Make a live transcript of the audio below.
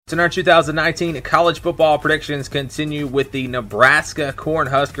In our 2019 college football predictions continue with the Nebraska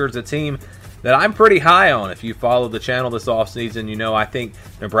Cornhuskers, a team that I'm pretty high on. If you follow the channel this offseason, you know I think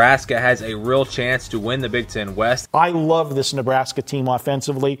Nebraska has a real chance to win the Big Ten West. I love this Nebraska team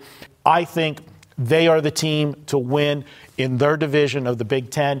offensively. I think they are the team to win in their division of the Big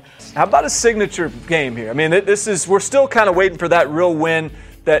Ten. How about a signature game here? I mean, we're still kind of waiting for that real win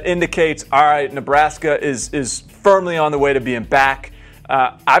that indicates, all right, Nebraska is firmly on the way to being back.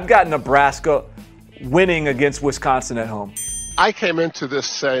 I've got Nebraska winning against Wisconsin at home. I came into this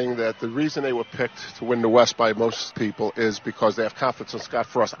saying that the reason they were picked to win the West by most people is because they have confidence in Scott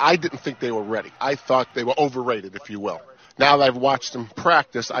Frost. I didn't think they were ready. I thought they were overrated, if you will. Now that I've watched them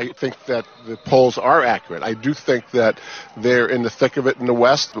practice, I think that the polls are accurate. I do think that they're in the thick of it in the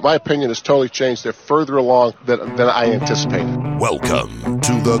West. But my opinion has totally changed. They're further along than I anticipated. Welcome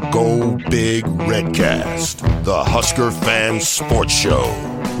to the Go Big Redcast, the Husker fan sports show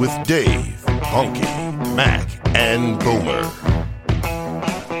with Dave, Honky, Mac, and Boomer.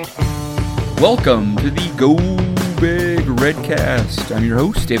 Welcome to the Go Big Redcast. I'm your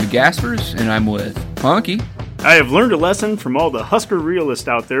host, David Gaspers, and I'm with Honky. I have learned a lesson from all the Husker realists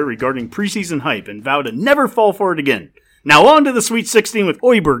out there regarding preseason hype and vow to never fall for it again. Now on to the Sweet 16 with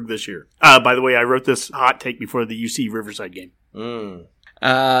Hoiberg this year. By the way, I wrote this hot take before the UC Riverside game.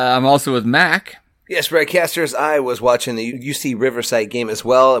 I'm also with Mac. Yes, Redcasters, I was watching the UC Riverside game as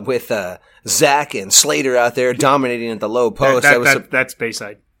well with Zach and Slater out there dominating at the low post. That's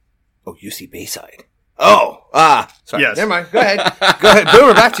Bayside. Oh, UC Bayside. Sorry. Yes. Never mind. Go ahead. Go ahead.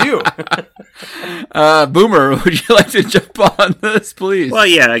 Boomer, back to you. Boomer, would you like to jump on this, please? Well,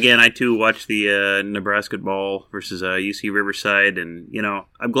 yeah, again, I too watched the Nebraska ball versus UC Riverside, and, you know,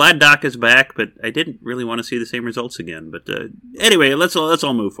 I'm glad Doc is back, but I didn't really want to see the same results again. But anyway, let's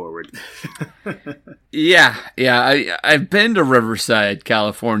all move forward. Yeah, I've been to Riverside,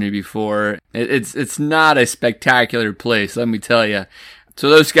 California before. It's not a spectacular place, let me tell you. So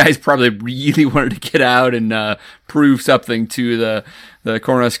those guys probably really wanted to get out and prove something to the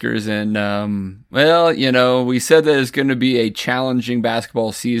Cornhuskers. And, well, you know, we said that it's going to be a challenging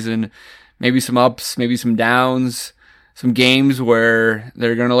basketball season. Maybe some ups, maybe some downs, some games where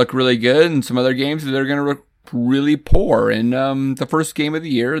they're going to look really good and some other games that they're going to look really poor. And the first game of the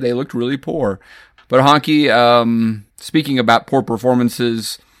year, they looked really poor. But Honky, speaking about poor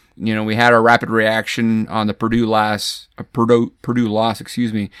performances, you know, we had our rapid reaction on the Purdue loss, and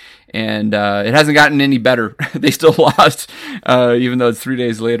it hasn't gotten any better. They still lost, even though it's 3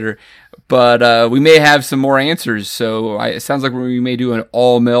 days later. But we may have some more answers, so it sounds like we may do an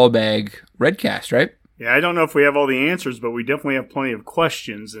all-mailbag Redcast, right? Yeah, I don't know if we have all the answers, but we definitely have plenty of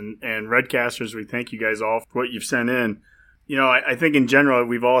questions. And Redcasters, we thank you guys all for what you've sent in. You know, I think in general,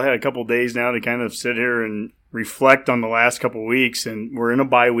 we've all had a couple days now to kind of sit here and reflect on the last couple weeks, and we're in a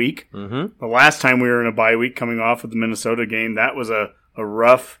bye week. Mm-hmm. The last time we were in a bye week coming off of the Minnesota game, that was a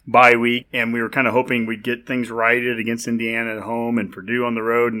rough bye week, and we were kind of hoping we'd get things righted against Indiana at home and Purdue on the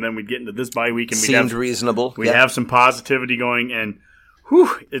road, and then we'd get into this bye week. And seemed reasonable. We'd have some positivity going, and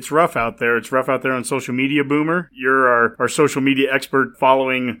it's rough out there. It's rough out there on social media, Boomer. You're our social media expert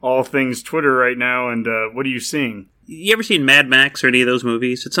following all things Twitter right now, and what are you seeing? You ever seen Mad Max or any of those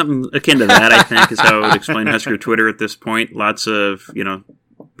movies? It's something akin to that, I think, is how I would explain Husker Twitter at this point. Lots of, you know,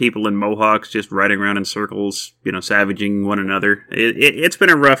 people in mohawks just riding around in circles, you know, savaging one another. It's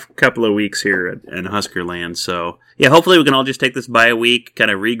been a rough couple of weeks here in Husker land. So, yeah, hopefully we can all just take this by a week,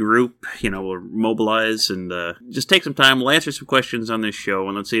 kind of regroup, you know, we'll mobilize and just take some time. We'll answer some questions on this show,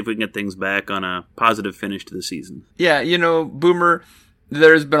 and let's see if we can get things back on a positive finish to the season. Yeah, you know, Boomer,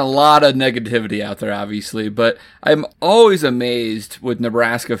 there's been a lot of negativity out there, obviously, but I'm always amazed with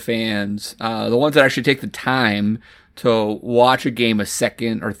Nebraska fans, the ones that actually take the time to watch a game a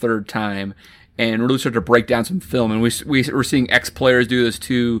second or third time and really start to break down some film. And we're seeing ex-players do this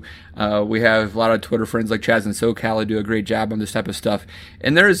too. We have a lot of Twitter friends like Chaz and SoCal who do a great job on this type of stuff.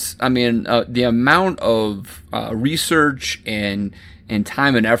 And there's, the amount of research and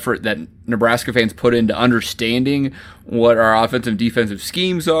time and effort that Nebraska fans put into understanding what our offensive and defensive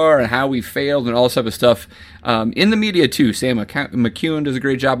schemes are and how we failed and all this type of stuff. In the media too. Sam McEwen does a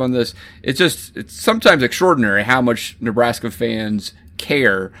great job on this. It's sometimes extraordinary how much Nebraska fans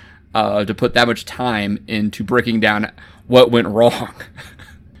care to put that much time into breaking down what went wrong.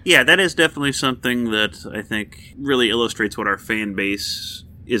 Yeah, that is definitely something that I think really illustrates what our fan base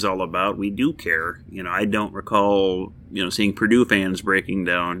is all about. We do care. I don't recall, seeing Purdue fans breaking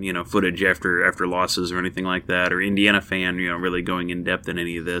down, footage after losses or anything like that, or Indiana fan, really going in depth in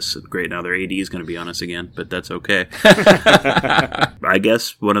any of this. Great, now their AD is going to be on us again, but that's okay. I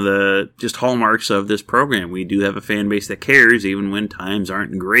guess one of the just hallmarks of this program, we do have a fan base that cares, even when times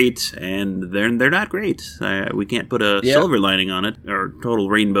aren't great, and they're not great. We can't put a silver lining on it, or total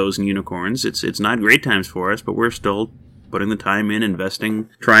rainbows and unicorns. It's not great times for us, but we're still putting the time in, investing,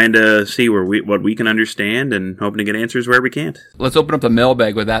 trying to see what we can understand, and hoping to get answers where we can't. Let's open up the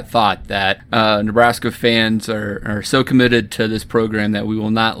mailbag with that thought that Nebraska fans are so committed to this program that we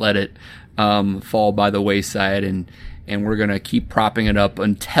will not let it fall by the wayside, and we're going to keep propping it up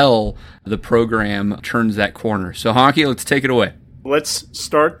until the program turns that corner. So, Honky, let's take it away. Let's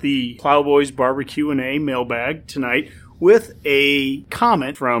start the Plowboys Q&A mailbag tonight with a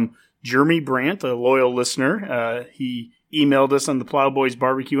comment from Jeremy Brandt, a loyal listener. He emailed us on the Plowboys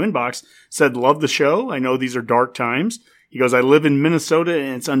Barbecue inbox, said, "Love the show. I know these are dark times." He goes, "I live in Minnesota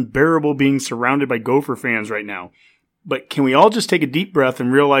and it's unbearable being surrounded by Gopher fans right now. But can we all just take a deep breath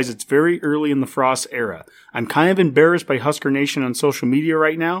and realize it's very early in the Frost era? I'm kind of embarrassed by Husker Nation on social media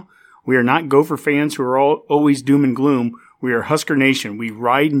right now. We are not Gopher fans who are always doom and gloom. We are Husker Nation. We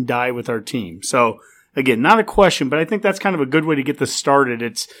ride and die with our team." So, again, not a question, but I think that's kind of a good way to get this started.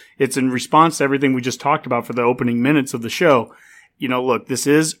 It's in response to everything we just talked about for the opening minutes of the show. Look, this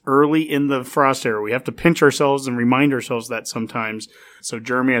is early in the Frost era. We have to pinch ourselves and remind ourselves that sometimes. So,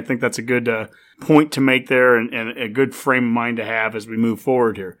 Jeremy, I think that's a good point to make there, and a good frame of mind to have as we move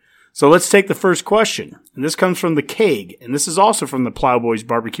forward here. So let's take the first question. And this comes from the Keg, and this is also from the Plowboys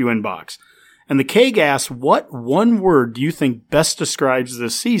Barbecue inbox. And the Keg asks, what one word do you think best describes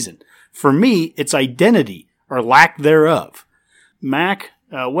this season? For me, it's identity, or lack thereof. Mac,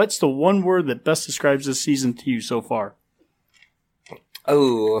 what's the one word that best describes this season to you so far?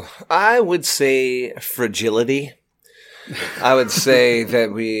 Oh, I would say fragility. I would say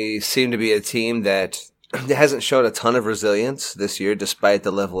that we seem to be a team that hasn't showed a ton of resilience this year, despite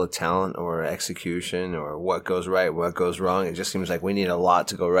the level of talent or execution or what goes right, what goes wrong. It just seems like we need a lot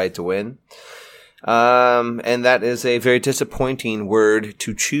to go right to win. And that is a very disappointing word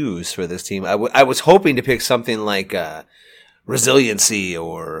to choose for this team. I was hoping to pick something like resiliency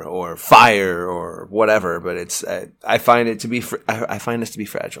or fire or whatever, but I find it to be I find us to be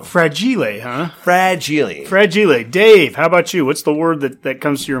fragile. Fragile, huh? Fragile. Dave, how about you? What's the word that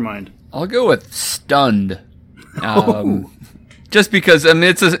comes to your mind? I'll go with stunned. Just because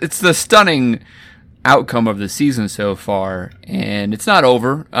it's the stunning outcome of the season so far, and it's not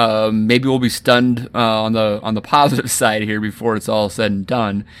over. Maybe we'll be stunned on the positive side here before it's all said and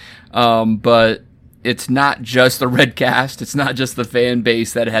done. But it's not just the Redcast, it's not just the fan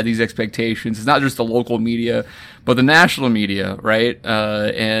base that had these expectations, it's not just the local media, but the national media, right?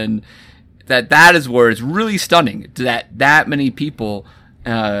 And that is where it's really stunning that many people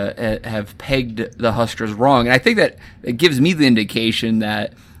have pegged the Huskers wrong. And I think that it gives me the indication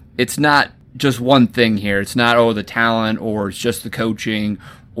that it's not just one thing here. It's not, the talent, or it's just the coaching,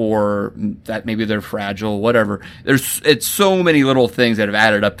 or that maybe they're fragile, whatever. It's so many little things that have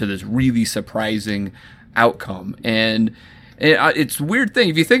added up to this really surprising outcome. And it's a weird thing.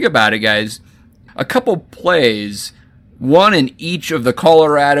 If you think about it, guys, a couple plays, one in each of the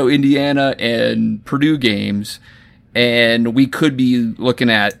Colorado, Indiana, and Purdue games, and we could be looking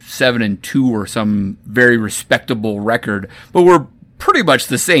at 7-2 or some very respectable record, but we're pretty much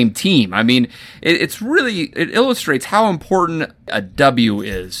the same team. I mean, it illustrates how important a W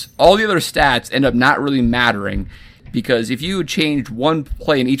is. All the other stats end up not really mattering, because if you changed one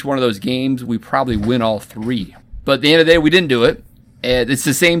play in each one of those games, we probably win all three. But at the end of the day, we didn't do it. It's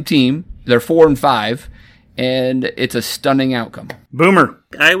the same team. They're 4-5, and it's a stunning outcome. Boomer.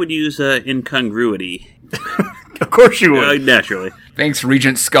 I would use incongruity. Of course you would. Naturally. Thanks,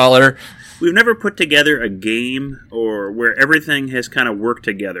 Regent Scholar. We've never put together a game or where everything has kind of worked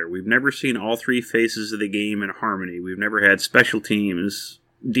together. We've never seen all three phases of the game in harmony. We've never had special teams,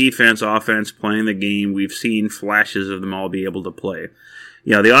 defense, offense playing the game. We've seen flashes of them all be able to play.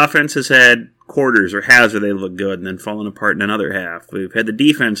 The offense has had quarters or halves where they look good and then falling apart in another half. We've had the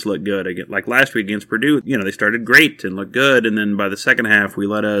defense look good. Like last week against Purdue, they started great and looked good, and then by the second half, we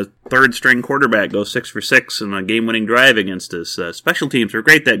let a third-string quarterback go 6 for 6 on a game-winning drive against us. Special teams were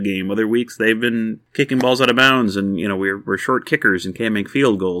great that game. Other weeks, they've been kicking balls out of bounds, and we're short kickers and can't make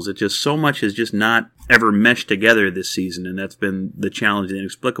field goals. It just so much has just not ever meshed together this season, and that's been the challenge, the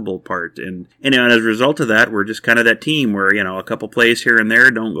inexplicable part. And as a result of that, we're just kind of that team where a couple plays here and there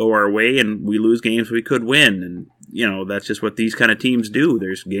don't go our way, and we lose games we could win. And that's just what these kind of teams do.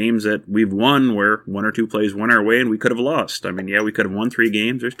 There's games that we've won where one or two plays went our way and we could have lost. I mean, yeah, we could have won 3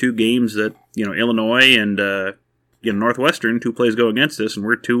 games. There's 2 games that, Illinois and Northwestern, 2 plays go against us, and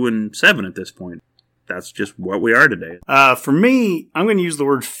we're 2-7 at this point. That's just what we are today. For me, I'm going to use the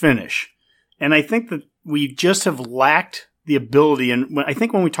word finish. And I think that we just have lacked the ability. And I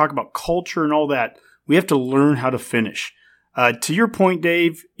think when we talk about culture and all that, we have to learn how to finish. To your point,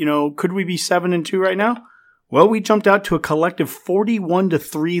 Dave, could we be 7-2 right now? Well, we jumped out to a collective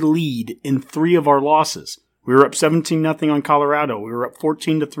 41-3 lead in 3 of our losses. We were up 17-0 on Colorado. We were up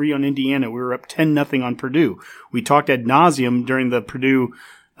 14-3 on Indiana. We were up 10-0 on Purdue. We talked ad nauseum during the Purdue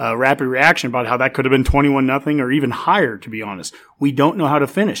rapid reaction about how that could have been 21-0 or even higher, to be honest. We don't know how to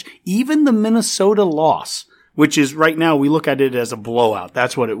finish. Even the Minnesota loss, which is right now we look at it as a blowout.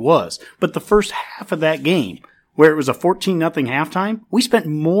 That's what it was. But the first half of that game, where it was a 14-0 halftime, we spent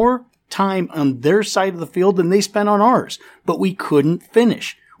more time on their side of the field than they spent on ours. But we couldn't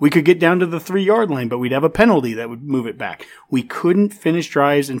finish. We could get down to the 3-yard line, but we'd have a penalty that would move it back. We couldn't finish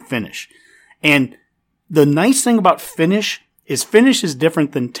drives and finish. And the nice thing about finish is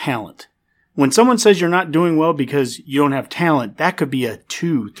different than talent. When someone says you're not doing well because you don't have talent, that could be a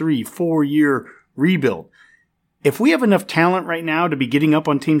 2, 3, 4 year rebuild. If we have enough talent right now to be getting up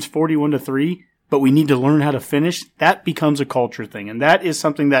on teams 41-3, but we need to learn how to finish, that becomes a culture thing. And that is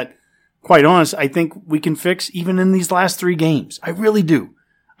something that, quite honest, I think we can fix even in these last 3 games. I really do.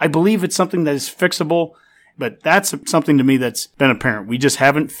 I believe it's something that is fixable, but that's something to me that's been apparent. We just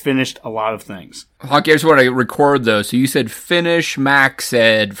haven't finished a lot of things. Hockey, I just want to record those. So you said finish, Mac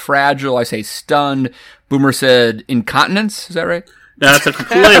said fragile, I say stunned, Boomer said incontinence, is that right? No, that's a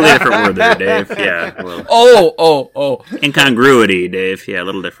completely different word there, Dave. Yeah. Oh. Incongruity, Dave. Yeah, a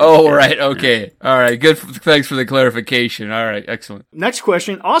little different. Oh, yeah. right. Okay. Yeah. All right. Good. Thanks for the clarification. All right. Excellent. Next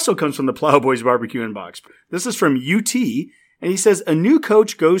question also comes from the Plowboys Barbecue inbox. This is from UT, and he says, a new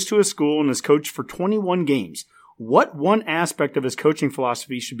coach goes to a school and is coached for 21 games. What one aspect of his coaching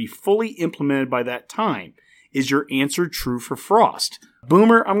philosophy should be fully implemented by that time? Is your answer true for Frost?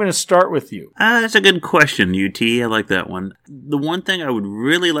 Boomer, I'm going to start with you. That's a good question, UT. I like that one. The one thing I would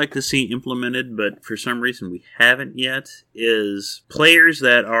really like to see implemented, but for some reason we haven't yet, is players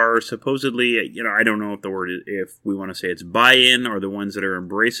that are supposedly, I don't know if the word is, if we want to say it's buy-in, or the ones that are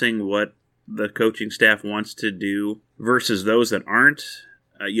embracing what the coaching staff wants to do versus those that aren't.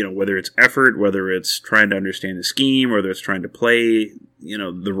 Whether it's effort, whether it's trying to understand the scheme, whether it's trying to play,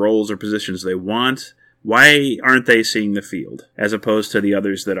 the roles or positions they want. Why aren't they seeing the field as opposed to the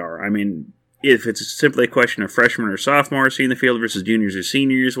others that are? I mean, if it's simply a question of freshmen or sophomores seeing the field versus juniors or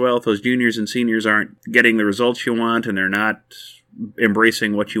seniors, well, if those juniors and seniors aren't getting the results you want and they're not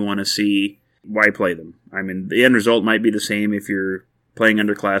embracing what you want to see, why play them? I mean, the end result might be the same if you're playing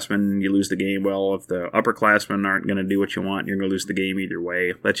underclassmen and you lose the game. Well, if the upperclassmen aren't going to do what you want, you're going to lose the game either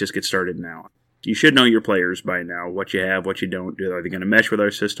way. Let's just get started now. You should know your players by now, what you have, what you don't do. Are they going to mesh with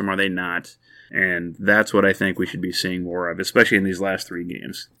our system? Are they not? And that's what I think we should be seeing more of, especially in these last 3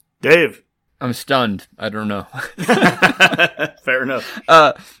 games. Dave. I'm stunned. I don't know. Fair enough.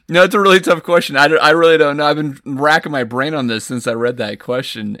 It's a really tough question. I really don't know. I've been racking my brain on this since I read that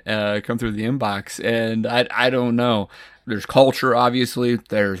question come through the inbox, and I don't know. There's culture, obviously.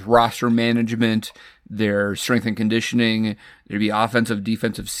 There's roster management. There's strength and conditioning. There'd be offensive,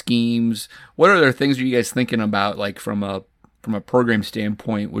 defensive schemes. What other things are you guys thinking about, like from a program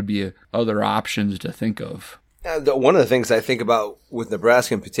standpoint, would be other options to think of? One of the things I think about with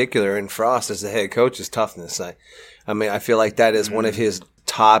Nebraska in particular, and Frost as the head coach, is toughness. I feel like that is one of his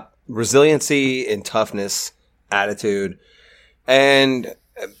top resiliency and toughness attitude. And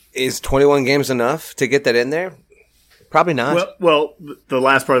is 21 games enough to get that in there? Probably not. Well, the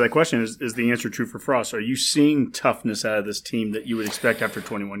last part of that question is the answer true for Frost? Are you seeing toughness out of this team that you would expect after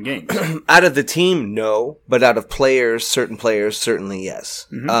 21 games? Out of the team, no. But out of players, certain players, certainly yes.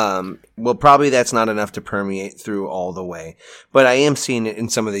 Mm-hmm. Probably that's not enough to permeate through all the way. But I am seeing it in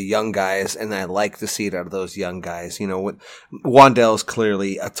some of the young guys, and I like to see it out of those young guys. Wandell's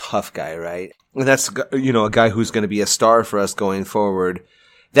clearly a tough guy, right? And that's, a guy who's going to be a star for us going forward.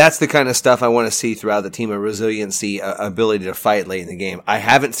 That's the kind of stuff I want to see throughout the team, a resiliency, ability to fight late in the game. I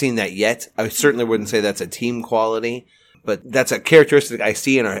haven't seen that yet. I certainly wouldn't say that's a team quality, but that's a characteristic I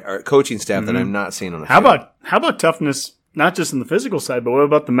see in our coaching staff that I'm not seeing on the field. How about toughness, not just in the physical side, but what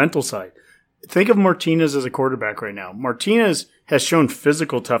about the mental side? Think of Martinez as a quarterback right now. Martinez has shown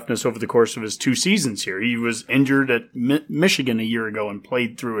physical toughness over the course of his 2 seasons here. He was injured at Michigan a year ago and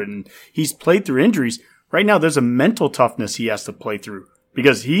played through it, and he's played through injuries. Right now, there's a mental toughness he has to play through,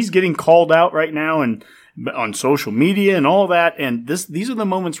 because he's getting called out right now and on social media and all that. And these are the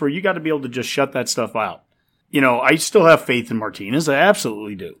moments where you got to be able to just shut that stuff out. I still have faith in Martinez. I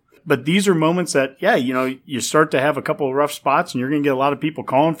absolutely do. But these are moments that, you start to have a couple of rough spots and you're going to get a lot of people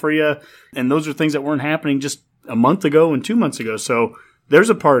calling for you. And those are things that weren't happening just a month ago and 2 months ago. So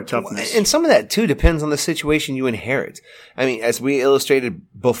there's a part of toughness. And some of that, too, depends on the situation you inherit. I mean, as we illustrated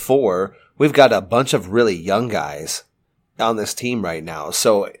before, we've got a bunch of really young guys on this team right now.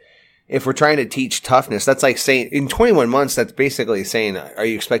 So if we're trying to teach toughness, that's like saying in 21 months, that's basically saying, are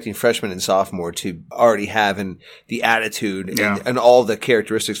you expecting freshmen and sophomore to already have the attitude and all the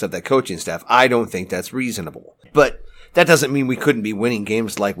characteristics of that coaching staff? I don't think that's reasonable. But that doesn't mean we couldn't be winning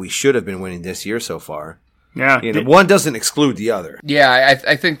games like we should have been winning this year so far. Yeah. One doesn't exclude the other. Yeah,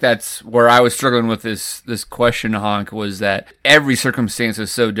 I think that's where I was struggling with this question, Honk, was that every circumstance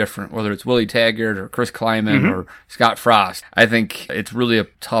is so different, whether it's Willie Taggart or Chris Kleiman or Scott Frost. I think it's really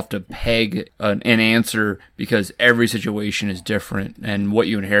tough to peg an answer because every situation is different, and what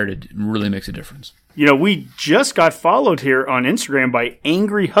you inherited really makes a difference. We just got followed here on Instagram by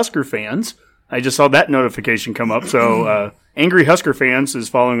Angry Husker Fans. I just saw that notification come up, so Angry Husker Fans is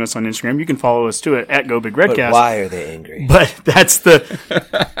following us on Instagram. You can follow us too at Go Big Redcast. But why are they angry? But that's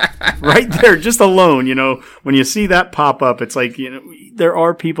right there, just alone, when you see that pop up, it's like, there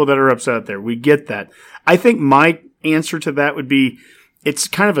are people that are upset there. We get that. I think my answer to that would be, it's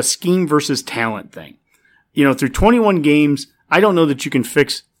kind of a scheme versus talent thing. Through 21 games, I don't know that you can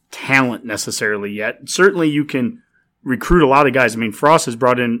fix talent necessarily yet. Certainly you can recruit a lot of guys. I mean, Frost has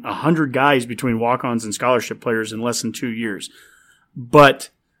brought in 100 guys between walk-ons and scholarship players in less than 2 years.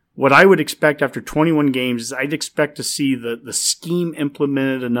 But what I would expect after 21 games is I'd expect to see the scheme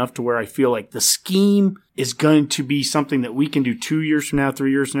implemented enough to where I feel like the scheme is going to be something that we can do 2 years from now,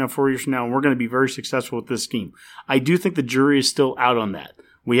 3 years from now, 4 years from now, and we're going to be very successful with this scheme. I do think the jury is still out on that.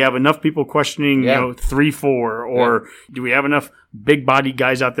 We have enough people questioning, 3-4, or do we have enough big body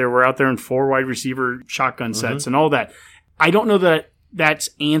guys out there? We're out there in 4 wide receiver shotgun sets and all that. I don't know that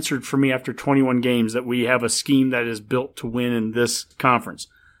that's answered for me after 21 games that we have a scheme that is built to win in this conference.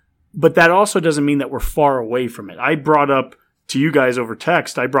 But that also doesn't mean that we're far away from it. I brought up to you guys over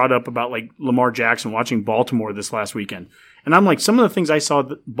text, I brought up about like Lamar Jackson watching Baltimore this last weekend. And I'm like, some of the things I saw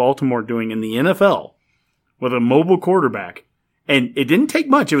Baltimore doing in the NFL with a mobile quarterback, and it didn't take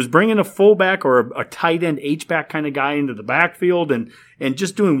much. It was bringing a fullback or a tight end H-back kind of guy into the backfield and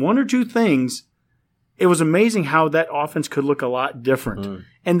just doing 1 or 2 things. It was amazing how that offense could look a lot different.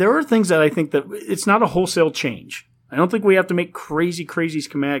 And there are things that I think that it's not a wholesale change. I don't think we have to make crazy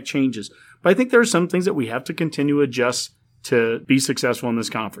schematic changes. But I think there are some things that we have to continue to adjust to be successful in this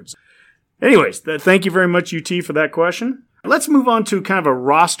conference. Anyways, thank you very much, UT, for that question. Let's move on to kind of a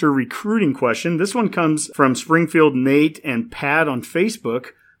roster recruiting question. This one comes from Springfield Nate and Pat on Facebook.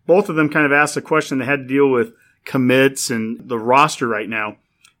 Both of them kind of asked a question that had to deal with commits and the roster right now.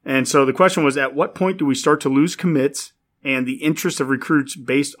 And so the question was, at what point do we start to lose commits and the interest of recruits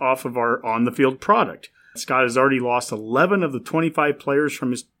based off of our on-the-field product? Scott has already lost 11 of the 25 players from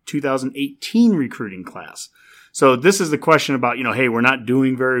his 2018 recruiting class. So this is the question about, hey, we're not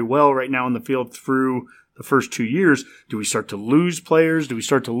doing very well right now in the field through the first 2 years. Do we start to lose players? Do we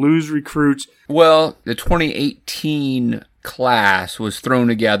start to lose recruits? Well, the 2018 class was thrown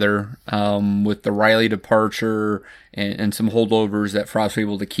together with the Riley departure and some holdovers that Frost was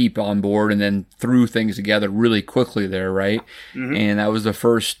able to keep on board, and then threw things together really quickly there, right? And that was the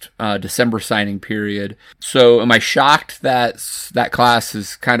first December signing period. So am I shocked that that class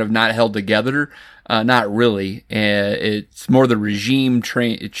is kind of not held together? Not really. It's more the regime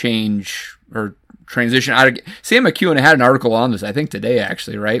change or transition. Sam McEwen had an article on this, I think today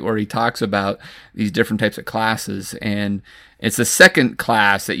actually, right, where he talks about these different types of classes, and it's the second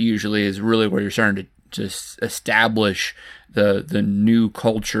class that usually is really where you're starting to just establish the new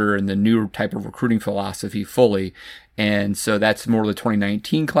culture and the new type of recruiting philosophy fully. And so that's more the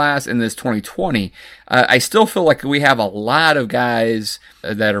 2019 class. And this 2020, I still feel like we have a lot of guys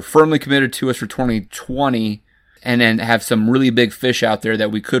that are firmly committed to us for 2020, and then have some really big fish out there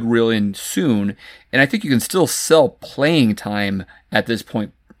that we could reel in soon. And I think you can still sell playing time at this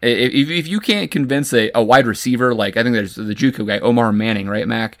point. If you can't convince a wide receiver, like I think there's the JUCO guy, Omar Manning, right,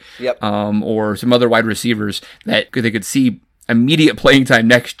 Mac? Yep. Or some other wide receivers that they could see immediate playing time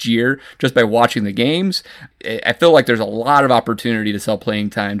next year just by watching the games. I feel like there's a lot of opportunity to sell playing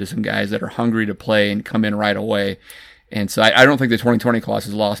time to some guys that are hungry to play and come in right away. And so I don't think the 2020 class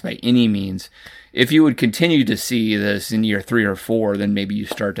is lost by any means. If you would continue to see this in year 3 or 4, then maybe you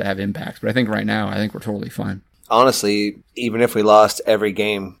start to have impacts. But I think right now, I think we're totally fine. Honestly, even if we lost every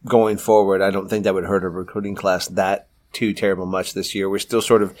game going forward, I don't think that would hurt our recruiting class that too terrible much this year. We're still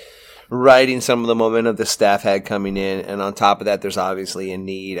sort of riding some of the momentum the staff had coming in, and on top of that, there's obviously a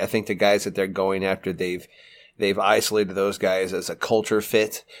need. I think the guys that they're going after, they've They've isolated those guys as a culture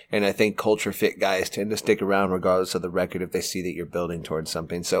fit, and I think culture fit guys tend to stick around regardless of the record if they see that you're building towards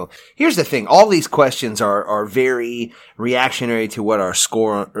something. So here's the thing. All these questions are very reactionary to what our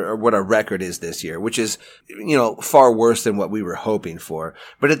score or what our record is this year, which is, far worse than what we were hoping for.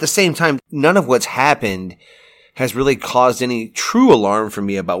 But at the same time, none of what's happened has really caused any true alarm for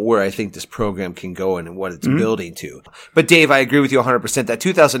me about where I think this program can go and what it's building to. But Dave, I agree with you 100%. That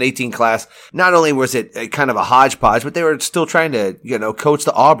 2018 class, not only was it kind of a hodgepodge, but they were still trying to, coach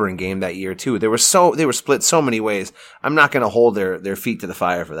the Auburn game that year too. They were split so many ways. I'm not going to hold their feet to the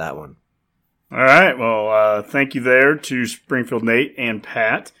fire for that one. All right. Well, thank you there to Springfield Nate and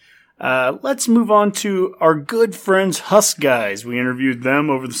Pat. Let's move on to our good friends Husk Guys. We interviewed them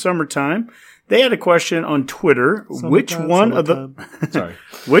over the summertime. They had a question on Twitter. Which one of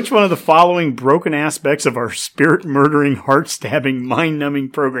the following broken aspects of our spirit-murdering, heart-stabbing,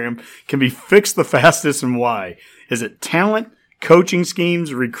 mind-numbing program can be fixed the fastest and why? Is it talent, coaching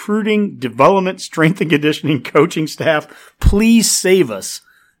schemes, recruiting, development, strength and conditioning, coaching staff? Please save us.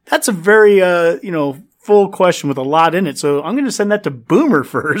 That's a very, full question with a lot in it. So I'm going to send that to Boomer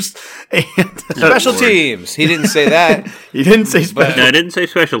first. And, special teams. He didn't say that. He didn't say special. No, I didn't say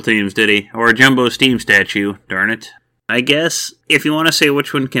special teams, did he? Or a Jumbo Steam statue, darn it. I guess if you want to say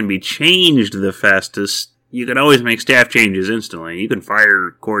which one can be changed the fastest, you can always make staff changes instantly. You can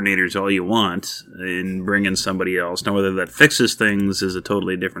fire coordinators all you want and bring in somebody else. Now, whether that fixes things is a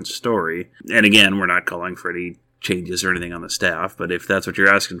totally different story. And again, we're not calling for any changes or anything on the staff, but if that's what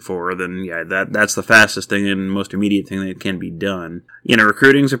you're asking for, then yeah, that's the fastest thing and most immediate thing that can be done.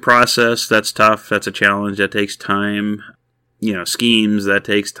 Recruiting's a process. That's tough. That's a challenge. That takes time. Schemes, that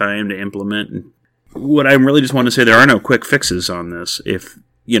takes time to implement. What I really just want to say, there are no quick fixes on this. If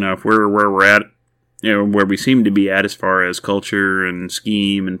we're where we're at, where we seem to be at as far as culture and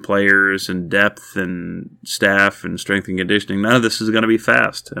scheme and players and depth and staff and strength and conditioning, none of this is going to be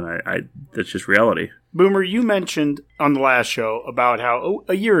fast. And that's just reality. Boomer, you mentioned on the last show about how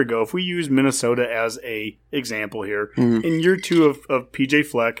a year ago, if we use Minnesota as a example here, in year 2 of PJ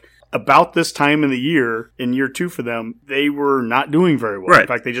Fleck, about this time in the year, in year 2 for them, they were not doing very well. Right. In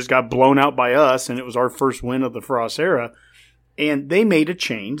fact, they just got blown out by us, and it was our first win of the Frost era. And they made a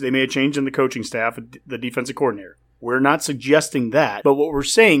change. They made a change in the coaching staff, the defensive coordinator. We're not suggesting that. But what we're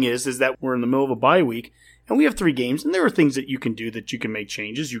saying is that we're in the middle of a bye week, and we have 3 games, and there are things that you can do that you can make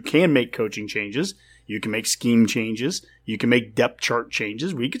changes. You can make coaching changes. You can make scheme changes. You can make depth chart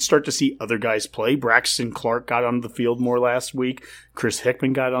changes. We could start to see other guys play. Braxton Clark got on the field more last week. Chris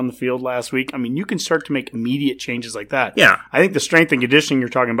Hickman got on the field last week. I mean, you can start to make immediate changes like that. Yeah. I think the strength and conditioning you're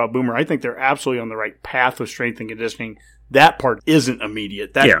talking about, Boomer, I think they're absolutely on the right path with strength and conditioning. That part isn't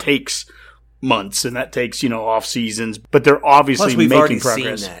immediate. That takes months, and that takes, off seasons, but they're obviously making progress. Plus, we've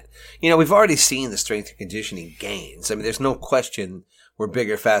already seen that. We've already seen the strength and conditioning gains. I mean, there's no question we're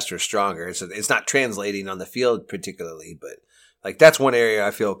bigger, faster, stronger. It's not translating on the field particularly, but that's one area I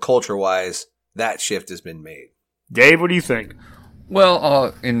feel culture-wise that shift has been made. Dave, what do you think?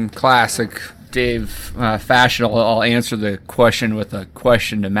 Well, in classic Dave fashion, I'll answer the question with a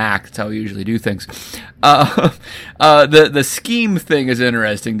question to Mac. That's how we usually do things. The scheme thing is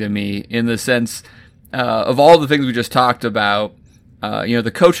interesting to me in the sense of all the things we just talked about.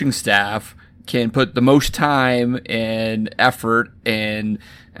 The coaching staff can put the most time and effort and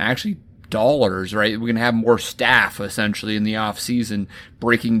actually dollars, right? We can have more staff essentially in the off season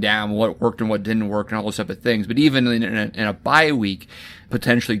breaking down what worked and what didn't work and all those type of things. But even in a bye week,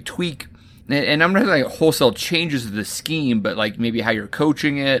 potentially tweak. And I'm not saying wholesale changes to the scheme, but maybe how you're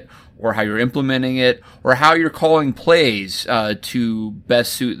coaching it or how you're implementing it or how you're calling plays to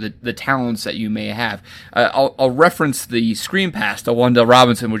best suit the talents that you may have. I'll reference the screen pass to Wandale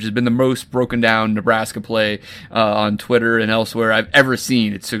Robinson, which has been the most broken down Nebraska play on Twitter and elsewhere I've ever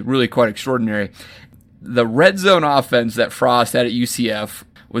seen. It's really quite extraordinary. The red zone offense that Frost had at UCF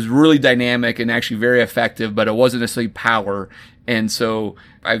was really dynamic and actually very effective, but it wasn't necessarily power. And so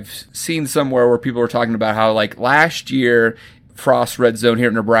I've seen somewhere where people were talking about how last year Frost red zone here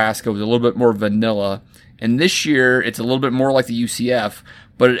at Nebraska was a little bit more vanilla. And this year it's a little bit more like the UCF,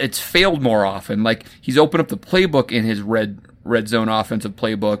 but it's failed more often. He's opened up the playbook in his red zone offensive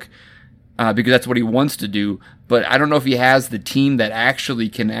playbook because that's what he wants to do. But I don't know if he has the team that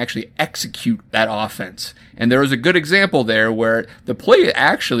can execute that offense. And there was a good example there where the play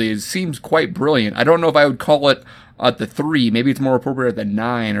actually seems quite brilliant. I don't know if I would call it at the 3. Maybe it's more appropriate at the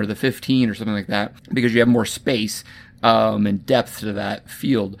 9 or the 15 or something like that because you have more space and depth to that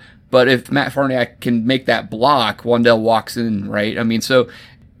field. But if Matt Farniak can make that block, Wandale walks in, right? I mean, so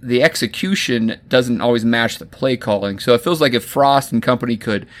the execution doesn't always match the play calling. So it feels like if Frost and company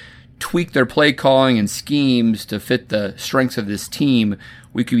could tweak their play calling and schemes to fit the strengths of this team,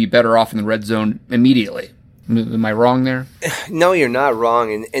 we could be better off in the red zone immediately. Am I wrong there? No, you're not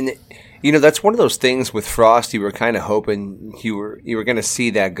wrong. And you know, that's one of those things with Frost. You were kind of hoping you were going to see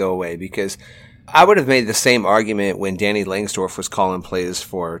that go away, because I would have made the same argument when Danny Langsdorff was calling plays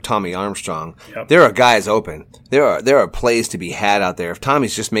for Tommy Armstrong. Yep. There are guys open. There are plays to be had out there. If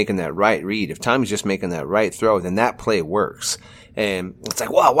Tommy's just making that right read, if Tommy's just making that right throw, then that play works. And it's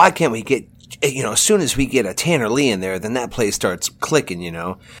like, well, why can't we get, you know, as soon as we get a Tanner Lee in there, then that play starts clicking, you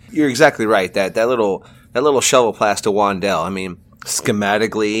know. You're exactly right. That little shovel pass to Wan'Dale, I mean,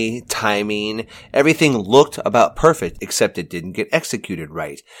 schematically, timing, everything looked about perfect, except it didn't get executed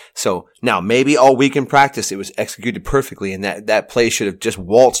right. So now maybe all week in practice it was executed perfectly, and that play should have just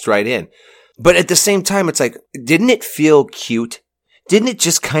waltzed right in. But at the same time, it's like, didn't it feel cute? Didn't it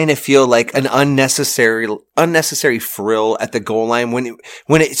just kind of feel like an unnecessary frill at the goal line when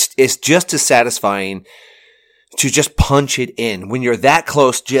it's just as satisfying to just punch it in? When you're that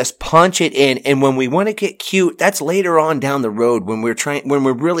close, just punch it in. And when we want to get cute, that's later on down the road when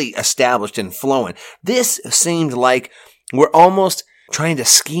we're really established and flowing. This seemed like we're almost trying to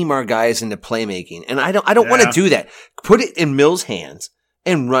scheme our guys into playmaking. And I don't want to do that. Put it in Mills' hands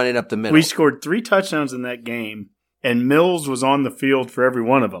and run it up the middle. We scored 3 touchdowns in that game, and Mills was on the field for every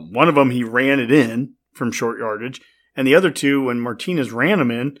one of them. One of them, he ran it in from short yardage. And the other 2, when Martinez ran them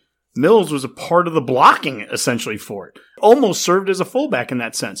in, Mills was a part of the blocking, essentially, for it. Almost served as a fullback in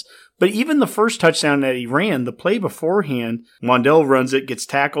that sense. But even the first touchdown that he ran, the play beforehand, Wan'Dale runs it, gets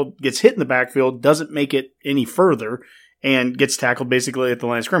tackled, gets hit in the backfield, doesn't make it any further, and gets tackled basically at the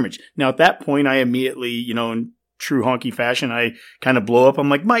line of scrimmage. Now, at that point, I immediately, you know, in true honky fashion, I kind of blow up. I'm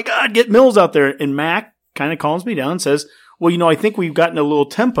like, my God, get Mills out there. And Mac kind of calms me down and says, well, you know, I think we've gotten a little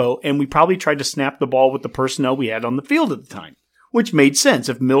tempo, and we probably tried to snap the ball with the personnel we had on the field at the time. Which made sense.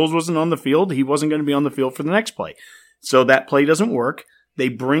 If Mills wasn't on the field, he wasn't going to be on the field for the next play. So that play doesn't work. They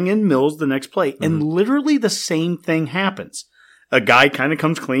bring in Mills the next play, and literally the same thing happens. A guy kind of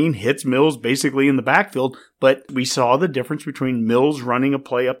comes clean, hits Mills basically in the backfield, but we saw the difference between Mills running a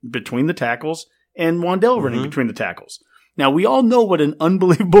play up between the tackles and Wan'Dale running between the tackles. Now, we all know what an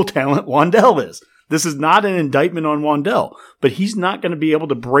unbelievable talent Wan'Dale is. This is not an indictment on Wan'Dale, but he's not going to be able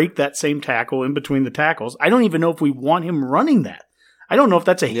to break that same tackle in between the tackles. I don't even know if we want him running that. I don't know if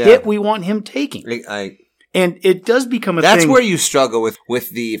that's a hit we want him taking. And it does become a thing. That's where you struggle with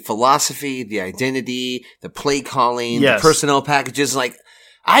the philosophy, the identity, the play calling, the personnel packages. Like,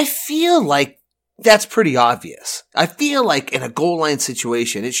 I feel like that's pretty obvious. I feel like in a goal line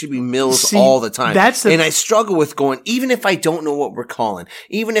situation, it should be Mills all the time. And I struggle with going, even if I don't know what we're calling,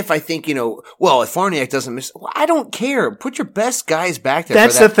 even if I think, you know, well, if Farniak doesn't miss, well, I don't care. Put your best guys back there.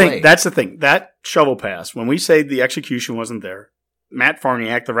 That's the thing. Play. That's the thing. That shovel pass, when we say the execution wasn't there, Matt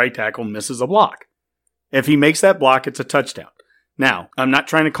Farniak, the right tackle, misses a block. If he makes that block, it's a touchdown. Now, I'm not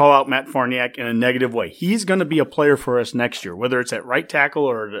trying to call out Matt Farniak in a negative way. He's going to be a player for us next year, whether it's at right tackle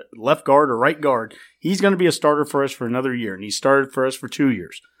or left guard or right guard. He's going to be a starter for us for another year, and he started for us for 2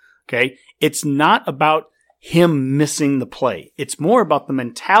 years. Okay? It's not about him missing the play. It's more about the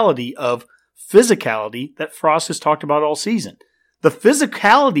mentality of physicality that Frost has talked about all season. The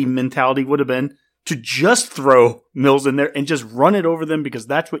physicality mentality would have been to just throw Mills in there and just run it over them, because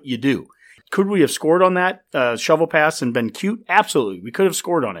that's what you do. Could we have scored on that shovel pass and been cute? Absolutely. We could have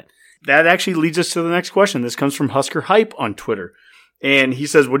scored on it. That actually leads us to the next question. This comes from Husker Hype on Twitter. And he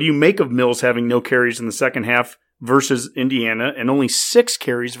says, what do you make of Mills having no carries in the second half versus Indiana and only 6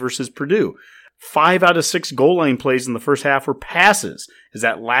 carries versus Purdue? 5 out of 6 goal line plays in the first half were passes. Is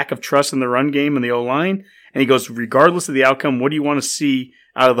that lack of trust in the run game and the O-line? And he goes, regardless of the outcome, what do you want to see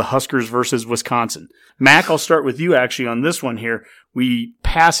out of the Huskers versus Wisconsin? Mac, I'll start with you actually on this one here. We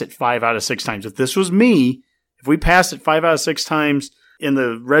pass it 5 out of 6 times. If this was me, if we passed it 5 out of 6 times in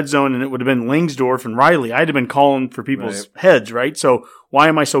the red zone and it would have been Langsdorff and Riley, I'd have been calling for people's heads, right? So why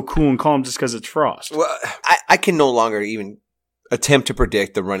am I so cool and calm just because it's Frost? Well, I can no longer even attempt to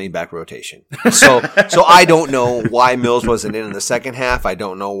predict the running back rotation. So I don't know why Mills wasn't in the second half. I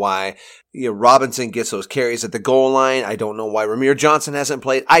don't know why Robinson gets those carries at the goal line. I don't know why Ramir Johnson hasn't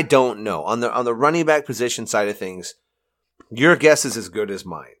played. I don't know. On the running back position side of things, your guess is as good as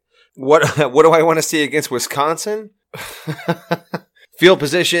mine. What do I want to see against Wisconsin? Field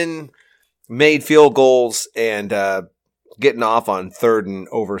position, made field goals, and getting off on 3rd and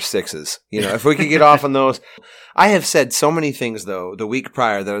over 6s. If we could get off on those. I have said so many things, though, the week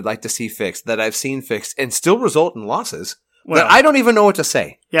prior that I'd like to see fixed, that I've seen fixed, and still result in losses. Well, that I don't even know what to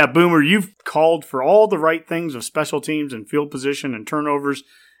say. Yeah, Boomer, you've called for all the right things of special teams and field position and turnovers.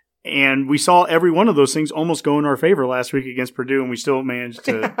 And we saw every one of those things almost go in our favor last week against Purdue, and we still managed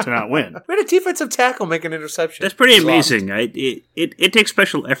to not win. We had a defensive tackle make an interception. That's pretty amazing. It takes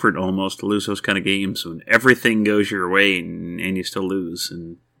special effort almost to lose those kind of games when everything goes your way and you still lose.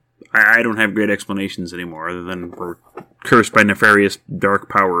 And I don't have great explanations anymore other than we're cursed by nefarious dark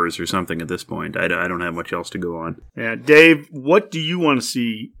powers or something at this point. I don't have much else to go on. Yeah, Dave, what do you want to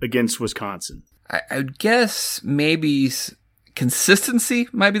see against Wisconsin? I would guess maybe consistency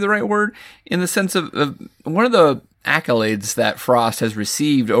might be the right word, in the sense of one of the accolades that Frost has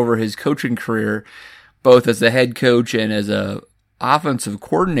received over his coaching career, both as a head coach and as a offensive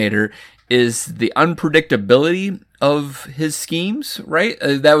coordinator, is the unpredictability of his schemes, right?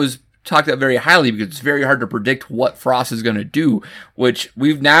 That was talked about very highly because it's very hard to predict what Frost is going to do, which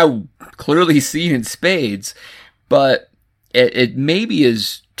we've now clearly seen in spades, but it maybe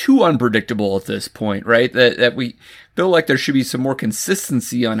is too unpredictable at this point, right? That we feel like there should be some more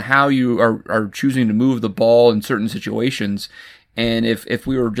consistency on how you are choosing to move the ball in certain situations. And if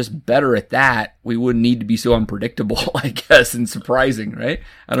we were just better at that, we wouldn't need to be so unpredictable, I guess, and surprising, right?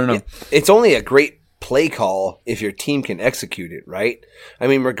 I don't know. It's only a great play call if your team can execute it, right? I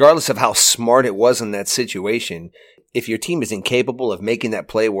mean, regardless of how smart it was in that situation, if your team is incapable of making that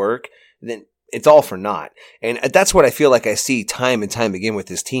play work, then it's all for naught. And that's what I feel like I see time and time again with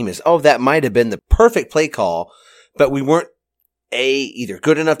this team is, that might have been the perfect play call, but we weren't either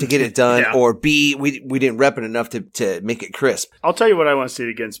good enough to get it done, or B, we didn't rep it enough to make it crisp. I'll tell you what I want to see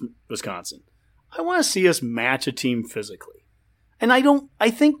against Wisconsin. I want to see us match a team physically. And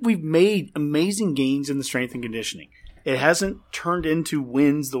I think we've made amazing gains in the strength and conditioning. It hasn't turned into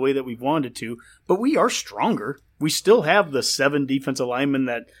wins the way that we've wanted to, but we are stronger. We still have the 7 defensive linemen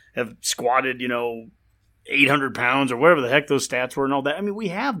that have squatted, 800 pounds or whatever the heck those stats were and all that. I mean, we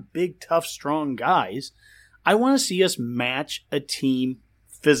have big, tough, strong guys. I want to see us match a team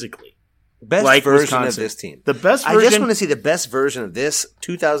physically. Best like version Wisconsin. of this team. The best version. I just want to see the best version of this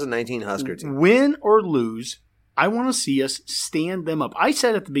 2019 Husker team. Win or lose, I want to see us stand them up. I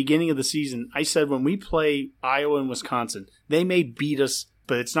said at the beginning of the season, when we play Iowa and Wisconsin, they may beat us,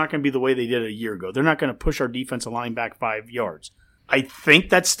 but it's not going to be the way they did a year ago. They're not going to push our defensive line back 5 yards. I think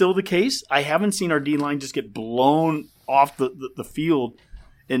that's still the case. I haven't seen our D-line just get blown off the field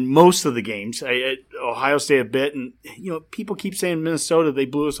in most of the games. Ohio State a bit, and people keep saying Minnesota, they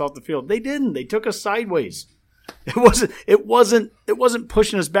blew us off the field. They didn't. They took us sideways. It wasn't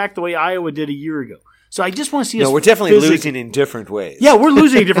pushing us back the way Iowa did a year ago. So I just want to see us. No, we're definitely losing in different ways. Yeah, we're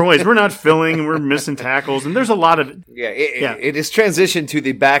losing in different ways. We're not filling, and we're missing tackles, and there's a lot of it. It is transitioned to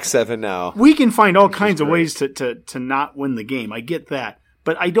the back 7 now. We can find all kinds of ways to not win the game. I get that.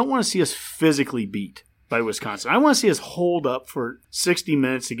 But I don't want to see us physically beat by Wisconsin. I want to see us hold up for 60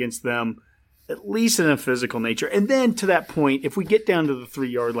 minutes against them, at least in a physical nature. And then to that point, if we get down to the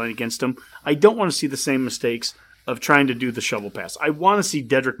 3-yard line against them, I don't want to see the same mistakes of trying to do the shovel pass. I want to see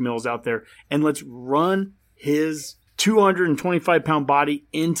Dedrick Mills out there, and let's run his 225-pound body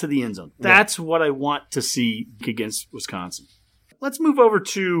into the end zone. That's what I want to see against Wisconsin. Let's move over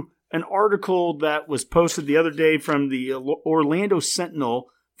to an article that was posted the other day from the Orlando Sentinel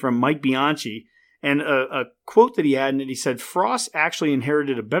from Mike Bianchi, and a quote that he had in it. He said, Frost actually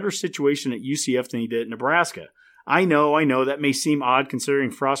inherited a better situation at UCF than he did at Nebraska. I know, that may seem odd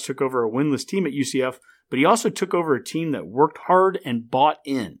considering Frost took over a winless team at UCF, but he also took over a team that worked hard and bought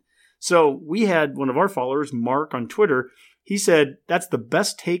in. So we had one of our followers, Mark, on Twitter. He said, that's the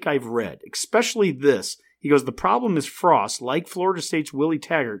best take I've read, especially this. He goes, the problem is Frost, like Florida State's Willie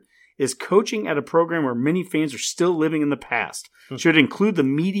Taggart, is coaching at a program where many fans are still living in the past. Should include the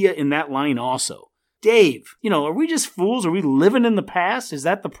media in that line also. Dave, are we just fools? Are we living in the past? Is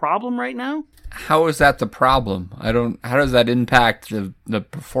that the problem right now? How is that the problem? How does that impact the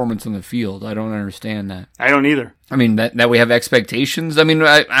performance on the field? I don't understand that. I don't either. I mean, that we have expectations. I mean,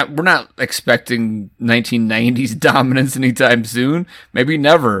 we're not expecting 1990s dominance anytime soon. Maybe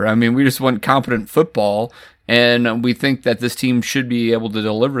never. I mean, we just want competent football, and we think that this team should be able to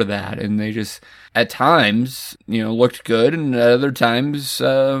deliver that. And they just, at times, looked good, and at other times,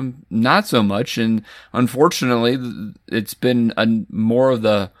 not so much. And unfortunately, it's been more of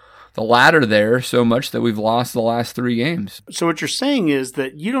the latter there so much that we've lost the last 3 games. So what you're saying is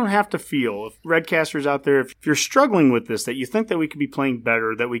that you don't have to feel, if Redcasters out there, if you're struggling with this, that you think that we could be playing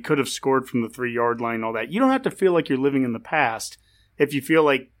better, that we could have scored from the 3-yard line and all that, you don't have to feel like you're living in the past if you feel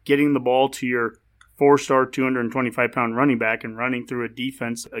like getting the ball to your 4-star, 225-pound running back and running through a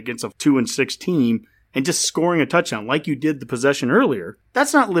defense against a 2-6 team and just scoring a touchdown like you did the possession earlier.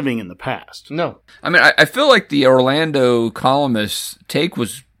 That's not living in the past. No. I mean, I feel like the Orlando columnist's take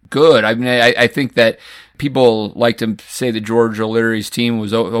was good. I mean, I think that people like to say that George O'Leary's team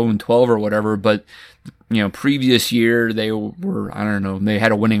was 0-12 or whatever, but previous year they were, I don't know, they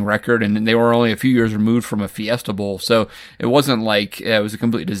had a winning record and they were only a few years removed from a Fiesta Bowl. So it wasn't like it was a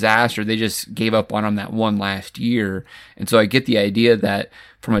complete disaster. They just gave up on them that one last year. And so I get the idea that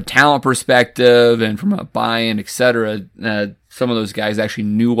from a talent perspective and from a buy-in, et cetera, some of those guys actually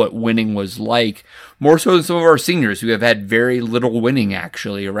knew what winning was like, more so than some of our seniors who have had very little winning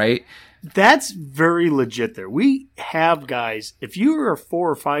actually, right? That's very legit there. We have guys, if you are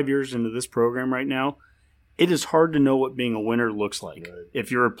 4 or 5 years into this program right now, it is hard to know what being a winner looks like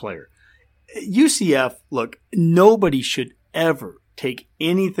if you're a player. UCF, look, nobody should ever take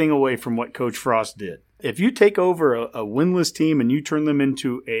anything away from what Coach Frost did. If you take over a winless team and you turn them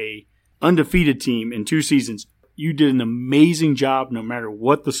into a undefeated team in 2 seasons, you did an amazing job no matter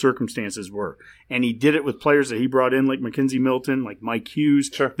what the circumstances were. And he did it with players that he brought in like Mackenzie Milton, like Mike Hughes.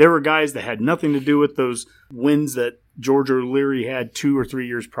 Sure. There were guys that had nothing to do with those wins that George O'Leary had 2 or 3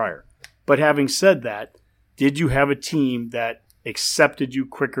 years prior. But having said that, did you have a team that accepted you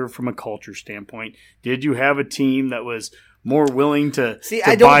quicker from a culture standpoint? Did you have a team that was more willing to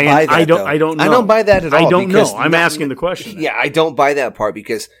I don't buy that. I don't know. I don't buy that at all. I don't know. I'm asking the question. Yeah, I don't buy that part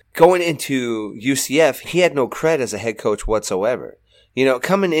because going into UCF, he had no cred as a head coach whatsoever.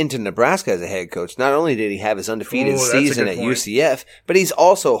 Coming into Nebraska as a head coach, not only did he have his undefeated season at UCF, but he's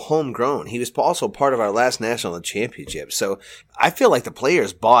also homegrown. He was also part of our last national championship. So I feel like the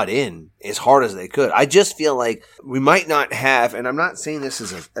players bought in as hard as they could. I just feel like we might not have, and I'm not saying this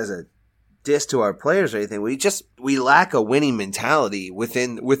as a diss to our players or anything. We lack a winning mentality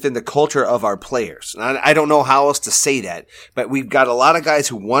within the culture of our players. And I don't know how else to say that, but we've got a lot of guys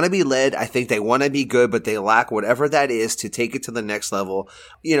who want to be led. I think they want to be good, but they lack whatever that is to take it to the next level.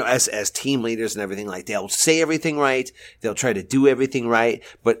 As team leaders and everything, like they'll say everything right. They'll try to do everything right.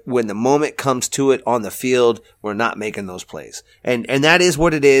 But when the moment comes to it on the field, we're not making those plays. And that is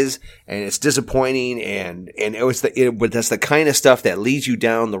what it is. And it's disappointing. And that's the kind of stuff that leads you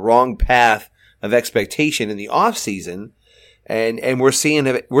down the wrong path of expectation in the off season, and we're seeing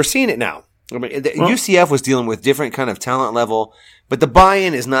it now. I mean, UCF was dealing with different kind of talent level, but the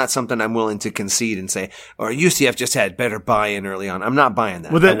buy-in is not something I'm willing to concede and say, or UCF just had better buy-in early on. I'm not buying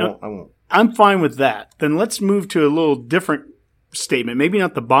that. Well, I won't. I'm fine with that. Then let's move to a little different statement. Maybe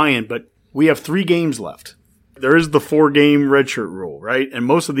not the buy-in, but we have 3 games left. There is the 4-game redshirt rule, right? And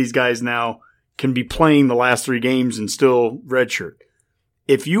most of these guys now can be playing the last 3 games and still redshirt.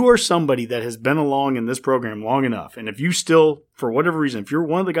 If you are somebody that has been along in this program long enough, and if you still, for whatever reason, if you're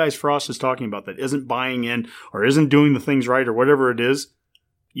one of the guys Frost is talking about that isn't buying in or isn't doing the things right or whatever it is,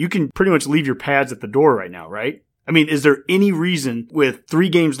 you can pretty much leave your pads at the door right now, right? I mean, is there any reason with 3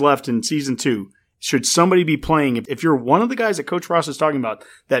 games left in season 2, should somebody be playing? If you're one of the guys that Coach Frost is talking about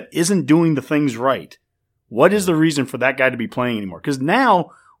that isn't doing the things right, what is the reason for that guy to be playing anymore? Because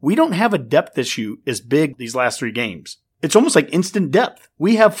now we don't have a depth issue as big these last 3 games. It's almost like instant depth.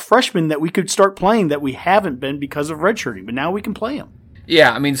 We have freshmen that we could start playing that we haven't been because of redshirting, but now we can play them.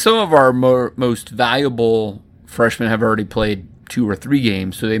 Yeah, I mean, some of our most valuable freshmen have already played 2 or 3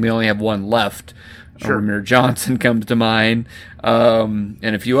 games, so they may only have 1 left. Sure. Ramir Johnson comes to mind, and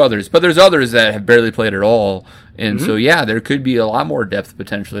a few others. But there's others that have barely played at all. And so, yeah, there could be a lot more depth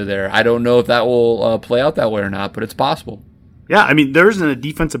potentially there. I don't know if that will play out that way or not, but it's possible. Yeah, I mean, there isn't a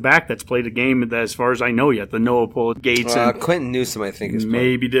defensive back that's played a game that, as far as I know yet. The Noah Pullett Gates and Quentin Newsom, I think, is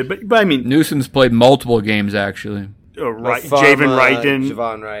maybe did, but I mean, Newsom's played multiple games actually. Right,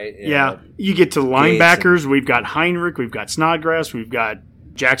 Javon Wright. Yeah, you get to linebackers. We've got Heinrich, we've got Snodgrass, we've got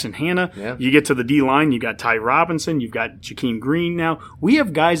Jackson Hanna. Yeah. You get to the D line, you got Ty Robinson, you've got Jakeem Green. Now we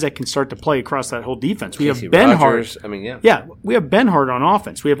have guys that can start to play across that whole defense. We Casey have Ben Rogers. Hart. We have Ben Hart on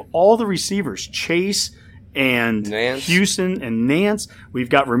offense. We have all the receivers, Chase and Nance. Houston and Nance. We've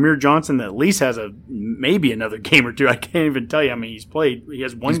got Ramir Johnson that at least has maybe another game or 2. I can't even tell you. I mean, he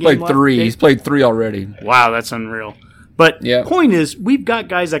has 1 game left. He's played 3. He's played 3 already. Wow, that's unreal. But point is, we've got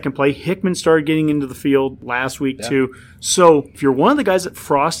guys that can play. Hickman started getting into the field last week too. So if you're one of the guys that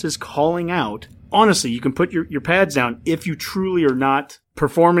Frost is calling out, honestly, you can put your pads down if you truly are not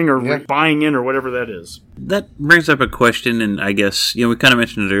performing or buying in or whatever that is. That brings up a question, and I guess, we kind of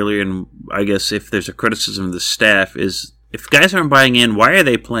mentioned it earlier, and I guess if there's a criticism of the staff is, if guys aren't buying in, why are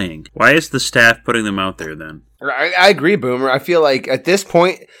they playing? Why is the staff putting them out there then? I agree, Boomer. I feel like at this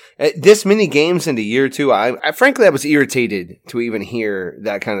point, this many games into year 2, I frankly, I was irritated to even hear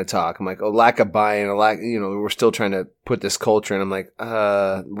that kind of talk. I'm like, lack of buy-in, we're still trying to put this culture, and I'm like,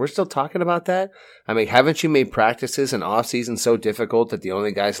 we're still talking about that? I mean, haven't you made practices and off-season so difficult that the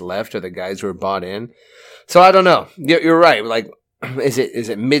only guys left are the guys who are bought in? So I don't know. You're right. Like, Is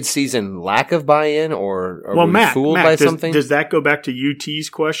it mid-season lack of buy-in, or are we Matt, fooled by something? Does that go back to UT's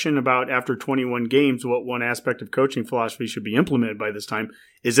question about after 21 games, what one aspect of coaching philosophy should be implemented by this time?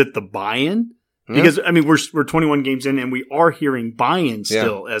 Is it the buy-in? Because, I mean, we're 21 games in and we are hearing buy-in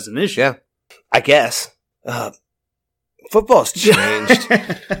still as an issue. Yeah, I guess. Football's changed.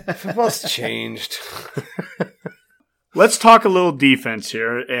 Football's changed. Let's talk a little defense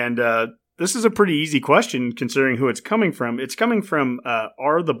here. And this is a pretty easy question considering who it's coming from. It's coming from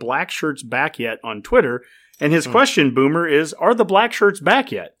Are the Black Shirts Back Yet on Twitter. And his question, Boomer, is Are the Black Shirts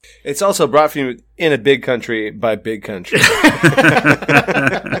back yet? It's also brought from you in a big country by big country.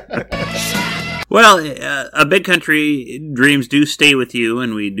 Well, a big country, dreams do stay with you,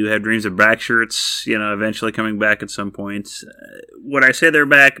 and we do have dreams of black shirts, eventually coming back at some point. Would I say they're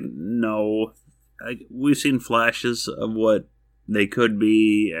back? No. We've seen flashes of what they could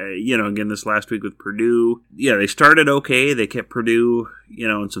be, again, this last week with Purdue. Yeah, they started okay. They kept Purdue,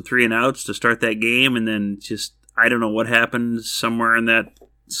 in some 3-and-outs to start that game, and then just, I don't know what happened somewhere in that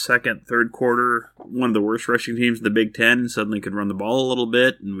second, third quarter. One of the worst rushing teams in the Big Ten suddenly could run the ball a little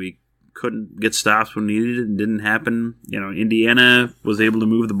bit, and we couldn't get stops when needed. It didn't happen. Indiana was able to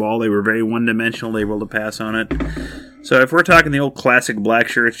move the ball. They were very one-dimensional. They were able to pass on it. So if we're talking the old classic black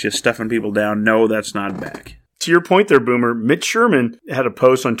shirts, just stuffing people down, no, that's not back. To your point there, Boomer, Mitch Sherman had a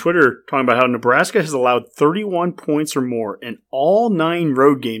post on Twitter talking about how Nebraska has allowed 31 points or more in all 9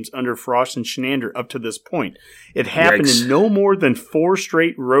 road games under Frost and Shenander up to this point. It happened in no more than 4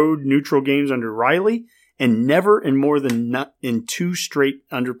 straight road neutral games under Riley, and never in more than in 2 straight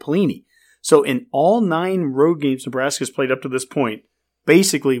under Pelini. So in all 9 road games Nebraska's played up to this point,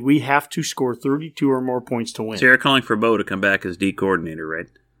 basically we have to score 32 or more points to win. So you're calling for Bo to come back as D coordinator, right?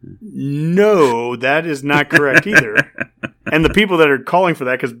 No, that is not correct either. And the people that are calling for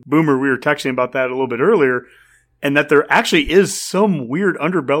that, because Boomer, we were texting about that a little bit earlier, and that there actually is some weird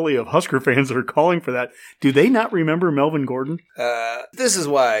underbelly of Husker fans that are calling for that. Do they not remember Melvin Gordon? This is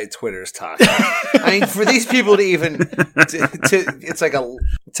why Twitter's talking. I mean, for these people to even it's like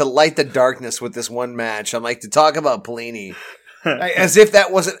to light the darkness with this one match. I'm like, to talk about Pelini, as if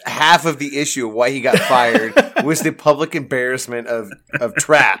that wasn't half of the issue of why he got fired, was the public embarrassment of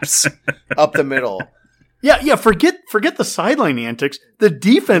traps up the middle. Yeah. Forget the sideline antics. The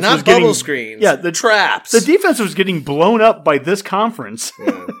defense not was getting bubble screens. Yeah, the traps. The defense was getting blown up by this conference.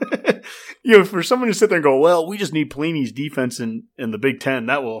 Yeah. For someone to sit there and go, well, we just need Pelini's defense in the Big Ten.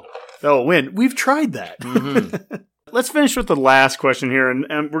 That will win. We've tried that. Mm-hmm. Let's finish with the last question here,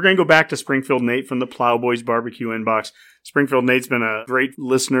 and we're going to go back to Springfield Nate from the Plowboys Barbecue inbox. Springfield Nate's been a great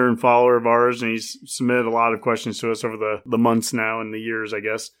listener and follower of ours, and he's submitted a lot of questions to us over the months now and the years, I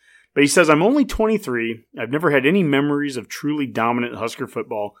guess. But he says, I'm only 23. I've never had any memories of truly dominant Husker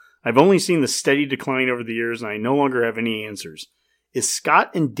football. I've only seen the steady decline over the years, and I no longer have any answers. Is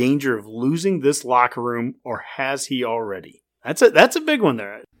Scott in danger of losing this locker room, or has he already? That's a big one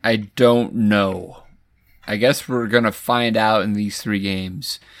there. I don't know. I guess we're going to find out in these 3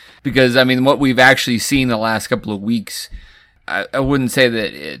 games. Because, I mean, what we've actually seen the last couple of weeks, I wouldn't say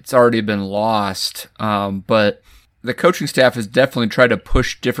that it's already been lost, but the coaching staff has definitely tried to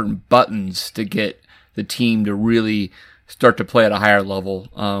push different buttons to get the team to really start to play at a higher level.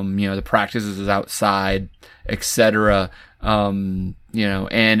 The practices outside, etc. And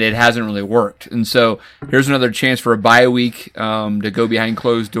it hasn't really worked. And so here's another chance for a bye week to go behind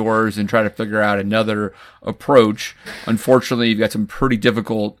closed doors and try to figure out another approach. Unfortunately, you've got some pretty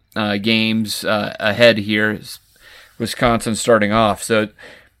difficult games ahead here. Wisconsin starting off. So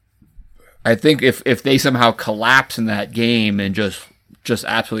I think if they somehow collapse in that game and just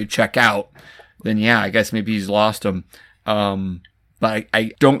absolutely check out, then yeah, I guess maybe he's lost them. But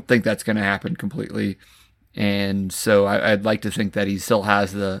I don't think that's going to happen completely. And so I'd like to think that he still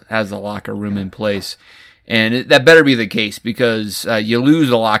has the locker room in place. And that better be the case, because you lose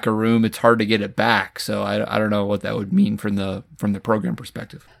a locker room, it's hard to get it back. So I don't know what that would mean from the program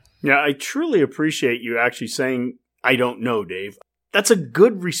perspective. Yeah, I truly appreciate you actually saying, I don't know, Dave. That's a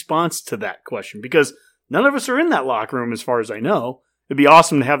good response to that question, because none of us are in that locker room as far as I know. It'd be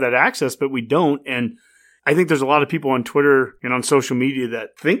awesome to have that access, but we don't. And I think there's a lot of people on Twitter and on social media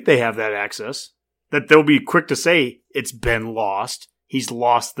that think they have that access, that they'll be quick to say it's been lost. He's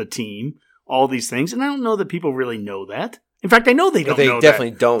lost the team, all these things. And I don't know that people really know that. In fact, I know they don't know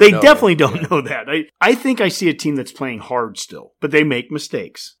that. They definitely don't know that. I think I see a team that's playing hard still, but they make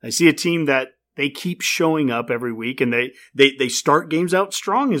mistakes. I see a team that they keep showing up every week, and they start games out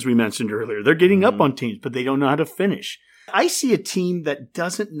strong, as we mentioned earlier. They're getting up on teams, but they don't know how to finish. I see a team that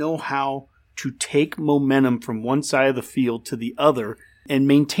doesn't know how to take momentum from one side of the field to the other and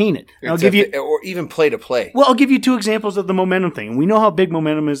maintain it. And or even play to play. Well, I'll give you 2 examples of the momentum thing. And we know how big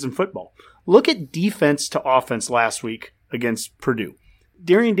momentum is in football. Look at defense to offense last week against Purdue.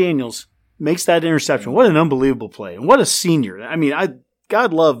 Darian Daniels makes that interception. What an unbelievable play. And what a senior. I mean,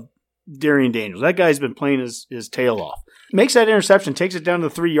 God love Darian Daniels. That guy's been playing his tail off. Makes that interception, takes it down to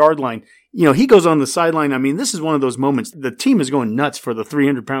the 3-yard line. You know, he goes on the sideline. I mean, this is one of those moments. The team is going nuts for the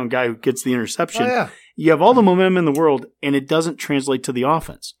 300-pound guy who gets the interception. Oh, yeah. You have all the momentum in the world, and it doesn't translate to the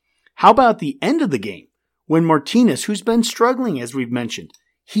offense. How about the end of the game when Martinez, who's been struggling, as we've mentioned,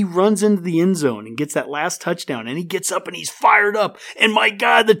 he runs into the end zone and gets that last touchdown, and he gets up and he's fired up. And my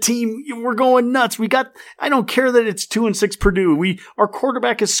God, the team, we're going nuts. I don't care that it's 2-6 Purdue. Our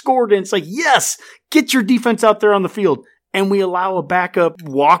quarterback has scored, and it's like, yes, get your defense out there on the field. And we allow a backup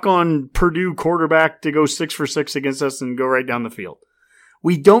walk-on Purdue quarterback to go 6 for 6 against us and go right down the field.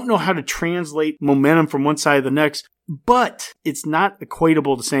 We don't know how to translate momentum from one side to the next, but it's not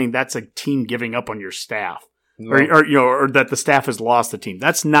equatable to saying that's a team giving up on your staff. No. Or that the staff has lost the team.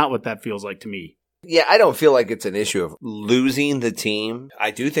 That's not what that feels like to me. Yeah, I don't feel like it's an issue of losing the team. I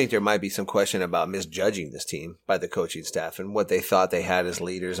do think there might be some question about misjudging this team by the coaching staff and what they thought they had as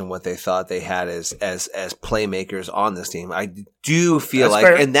leaders and what they thought they had as playmakers on this team. I do feel That's like,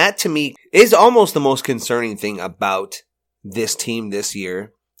 fair. and that to me is almost the most concerning thing about this team this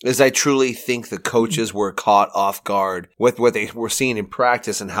year, is I truly think the coaches were caught off guard with what they were seeing in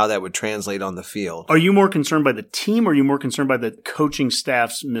practice and how that would translate on the field. Are you more concerned by the team, or are you more concerned by the coaching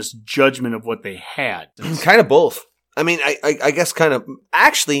staff's misjudgment of what they had? Kind of both. I mean, I guess kind of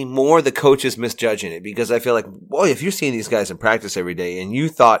actually more the coaches misjudging it, because I feel like, boy, if you're seeing these guys in practice every day and you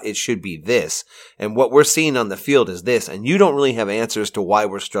thought it should be this, and what we're seeing on the field is this, and you don't really have answers to why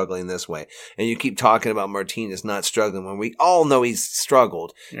we're struggling this way, and you keep talking about Martinez not struggling when we all know he's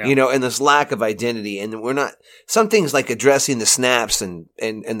struggled, and this lack of identity, and we're not, some things like addressing the snaps and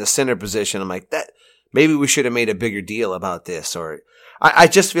the center position, I'm like, that maybe we should have made a bigger deal about this, or I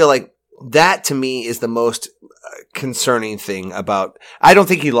just feel like that to me is the most concerning thing about. I don't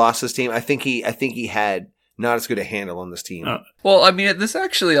think he lost this team. I think he had not as good a handle on this team. Well, I mean, this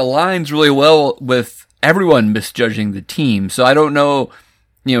actually aligns really well with everyone misjudging the team. So I don't know,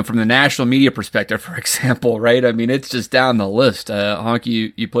 from the national media perspective, for example, right? I mean, it's just down the list.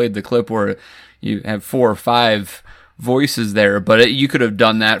 Honky, you played the clip where you have 4 or 5 voices there, but you could have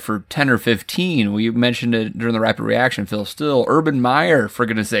done that for 10 or 15. We mentioned it during the Rapid Reaction, Phil Still, Urban Meyer, for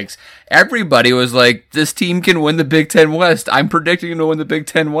goodness sakes. Everybody was like, this team can win the Big Ten West. I'm predicting them to win the Big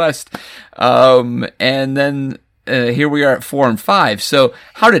Ten West. And then here we are at 4 and 5. So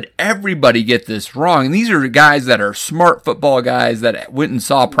how did everybody get this wrong? And these are guys that are smart football guys that went and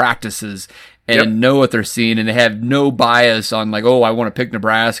saw practices and know what they're seeing, and they have no bias on like, oh, I want to pick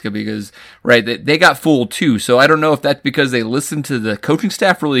Nebraska because, right, they got fooled too. So I don't know if that's because they listened to the coaching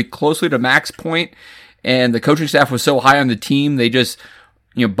staff really closely, to Mac's point, and the coaching staff was so high on the team, they just,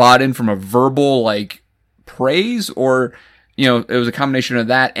 bought in from a verbal like praise, or, it was a combination of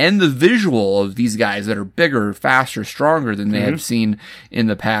that and the visual of these guys that are bigger, faster, stronger than they have seen in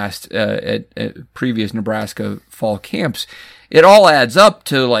the past at previous Nebraska fall camps. It all adds up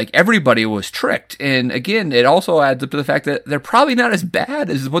to like everybody was tricked. And again, it also adds up to the fact that they're probably not as bad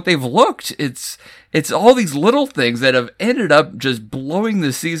as what they've looked. It's all these little things that have ended up just blowing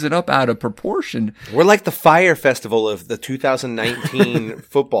the season up out of proportion. We're like the Fire Festival of the 2019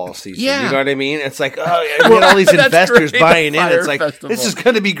 football season. Yeah. You know what I mean? It's like, all these investors buying in. It's like, Festival. This is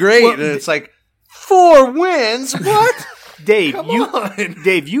going to be great. And it's like, 4 wins? What? Dave,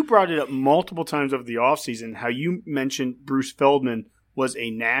 you brought it up multiple times over the offseason, how you mentioned Bruce Feldman was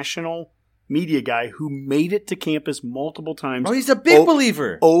a national media guy who made it to campus multiple times. Oh, he's a big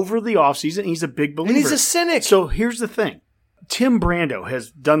believer. Over the offseason, he's a big believer. And he's a cynic. So here's the thing. Tim Brando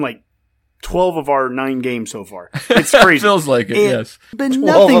has done like 12 of our 9 games so far. It's crazy. Feels like it, yes.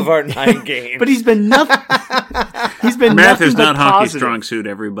 12 of our 9 games. But he's been nothing. He's been Math nothing is but not hockey's positive. strong suit,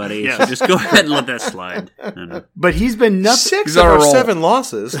 everybody. So just go ahead and let that slide. No. But he's been nothing. 6 of our 7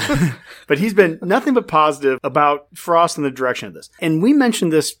 losses. But he's been nothing but positive about Frost and the direction of this. And we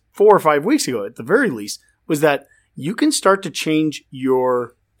mentioned this 4 or 5 weeks ago, at the very least, was that you can start to change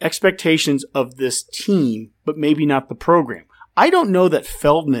your expectations of this team, but maybe not the program. I don't know that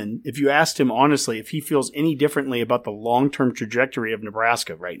Feldman, if you asked him honestly, if he feels any differently about the long-term trajectory of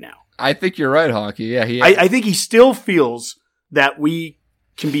Nebraska right now. I think you're right, Honky. Yeah, I think he still feels that we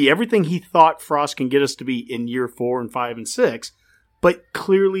can be everything he thought Frost can get us to be in year 4 and 5 and 6, but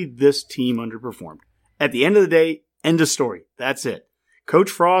clearly this team underperformed. At the end of the day, end of story. That's it. Coach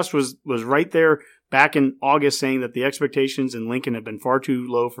Frost was right there back in August saying that the expectations in Lincoln have been far too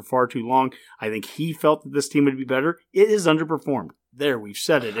low for far too long. I think he felt that this team would be better. It is underperformed. There, we've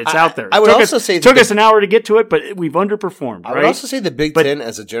said it. It's out there. I would also say it took us an hour to get to it, but we've underperformed. I would also say the Big Ten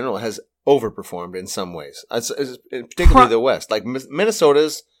as a general has overperformed in some ways, particularly the West. Like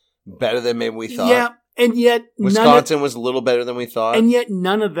Minnesota's better than maybe we thought. Yeah, and yet Wisconsin was a little better than we thought. And yet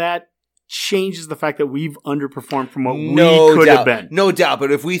none of that changes the fact that we've underperformed from what we could have been. No doubt,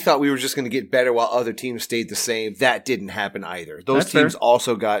 but if we thought we were just going to get better while other teams stayed the same, that didn't happen either. Those teams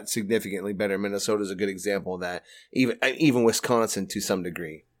also got significantly better. Minnesota's a good example of that. Even Wisconsin to some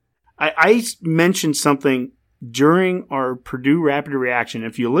degree. I mentioned something during our Purdue Rapid Reaction.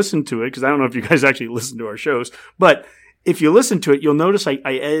 If you listen to it, because I don't know if you guys actually listen to our shows, but if you listen to it, you'll notice I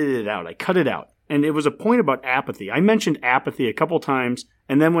edited it out. I cut it out. And it was a point about apathy. I mentioned apathy a couple times,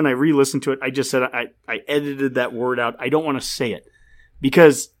 and then when I re-listened to it, I just said I edited that word out. I don't want to say it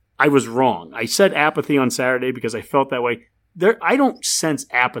because I was wrong. I said apathy on Saturday because I felt that way. I don't sense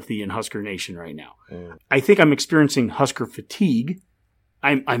apathy in Husker Nation right now. I think I'm experiencing Husker fatigue.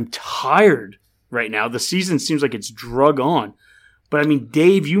 I'm tired right now. The season seems like it's drug on. But, I mean,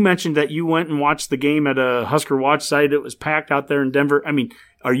 Dave, you mentioned that you went and watched the game at a Husker Watch site. It was packed out there in Denver. I mean,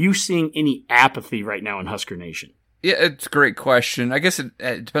 are you seeing any apathy right now in Husker Nation? Yeah, it's a great question. I guess it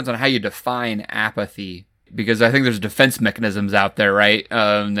depends on how you define apathy, because I think there's defense mechanisms out there, right?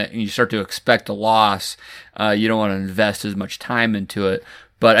 That you start to expect a loss. You don't want to invest as much time into it.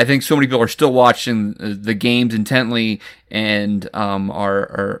 But I think so many people are still watching the games intently and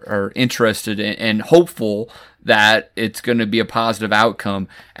are interested and hopeful that it's going to be a positive outcome.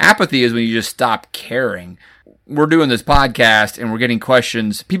 Apathy is when you just stop caring. We're doing this podcast and we're getting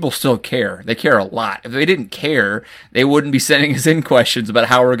questions. People still care. They care a lot. If they didn't care, they wouldn't be sending us in questions about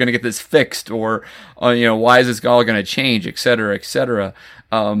how we're going to get this fixed or why is this all going to change, et cetera, et cetera.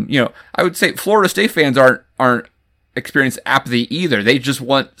 I would say Florida State fans aren't experience apathy either. They just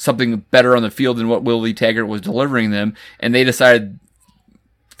want something better on the field than what Willie Taggart was delivering them, and they decided,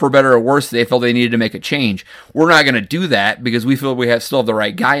 for better or worse, they felt they needed to make a change. We're not going to do that because we feel we still have the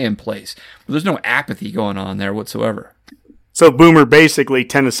right guy in place. But there's no apathy going on there whatsoever. So, Boomer, basically,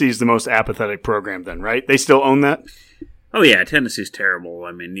 Tennessee's the most apathetic program then, right? They still own that? Oh, yeah, Tennessee's terrible.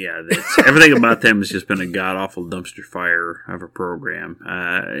 I mean, yeah, everything about them has just been a god-awful dumpster fire of a program.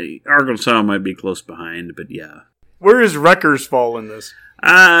 Arkansas might be close behind, but yeah. Where does Rutgers fall in this?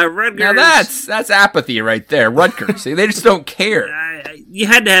 Rutgers. Now that's apathy right there. Rutgers. See, they just don't care. You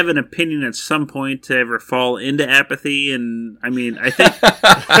had to have an opinion at some point to ever fall into apathy, and I mean, I think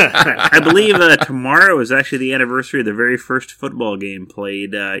I believe tomorrow is actually the anniversary of the very first football game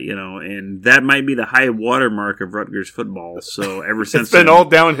played. And that might be the high watermark of Rutgers football. So ever since it's been all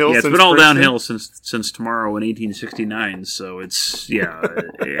downhill. Yeah, it's been all downhill since tomorrow in 1869. So it's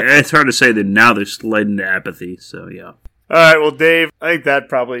hard to say that now they're sliding to apathy. So yeah. All right, well, Dave, I think that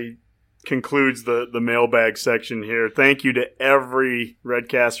probably concludes the mailbag section here. Thank you to every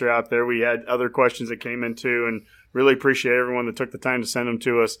Redcaster out there. We had other questions that came in too, and really appreciate everyone that took the time to send them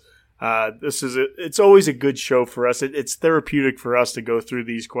to us. It's always a good show for us. It's therapeutic for us to go through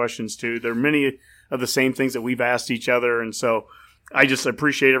these questions too. There are many of the same things that we've asked each other, and so I just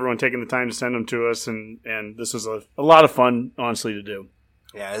appreciate everyone taking the time to send them to us, and this was a lot of fun, honestly, to do.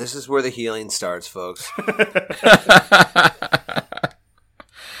 Yeah, this is where the healing starts, folks.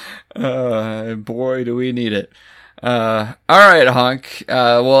 Boy, do we need it. All right, Hunk.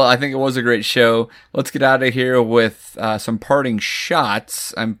 Well, I think it was a great show. Let's get out of here with some parting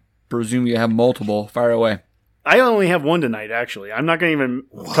shots. I presume you have multiple. Fire away. I only have one tonight, actually. I'm not going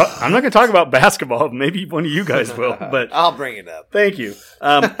to talk about basketball. Maybe one of you guys will, but I'll bring it up. Thank you.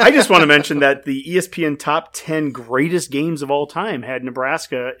 I just want to mention that the ESPN Top 10 Greatest Games of All Time had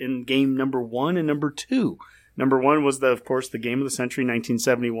Nebraska in game number 1 and number 2. Number 1 was, of course, the game of the century,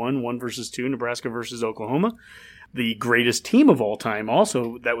 1971, 1-2, Nebraska versus Oklahoma. The greatest team of all time,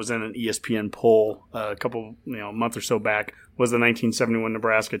 also that was in an ESPN poll a month or so back, was the 1971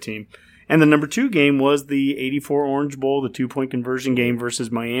 Nebraska team. And the number 2 game was the 84 Orange Bowl, the 2-point conversion game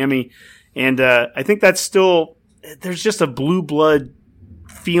versus Miami. And I think that's still – there's just a blue blood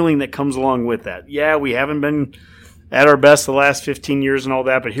feeling that comes along with that. Yeah, we haven't been at our best the last 15 years and all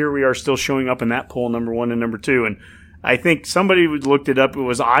that, but here we are still showing up in that poll, number 1 and number 2. And I think somebody looked it up. It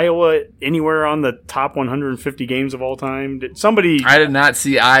was Iowa anywhere on the top 150 games of all time? I did not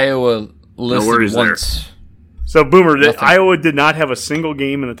see Iowa listed once. So, Boomer, Iowa did not have a single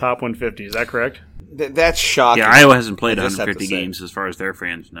game in the top 150. Is that correct? That's shocking. Yeah, Iowa hasn't played 150 games as far as their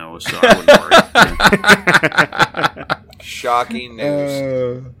fans know, so I wouldn't worry. Shocking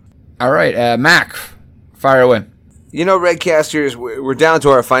news. All right, Mac, fire away. You know, Redcasters, we're down to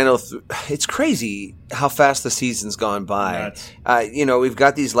our final. It's crazy how fast the season's gone by. We've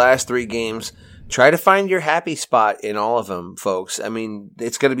got these last 3 games. Try to find your happy spot in all of them, folks. I mean,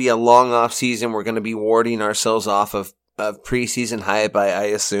 it's going to be a long off season. We're going to be warding ourselves off of preseason hype, I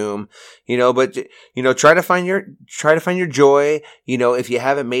assume. But try to find your joy. If you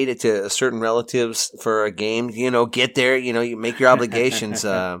haven't made it to certain relatives for a game, get there. You make your obligations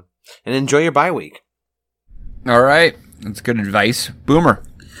and enjoy your bye week. All right. That's good advice. Boomer.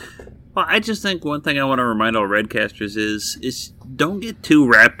 Well, I just think one thing I want to remind all Redcasters is don't get too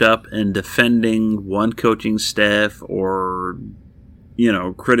wrapped up in defending one coaching staff or,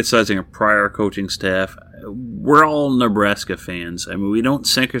 criticizing a prior coaching staff. We're all Nebraska fans. I mean, we don't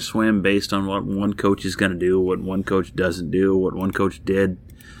sink or swim based on what one coach is going to do, what one coach doesn't do, what one coach did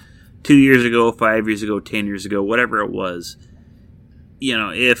 2 years ago, 5 years ago, 10 years ago, whatever it was.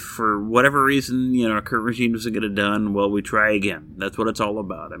 If for whatever reason, our current regime doesn't get it done, well, we try again. That's what it's all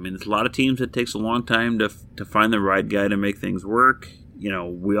about. I mean, there's a lot of teams it takes a long time to find the right guy to make things work.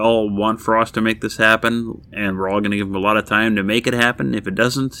 We all want Frost to make this happen, and we're all going to give him a lot of time to make it happen. If it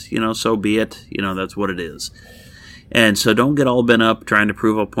doesn't, so be it. That's what it is. And so don't get all bent up trying to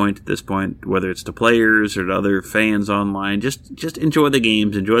prove a point at this point, whether it's to players or to other fans online. Just enjoy the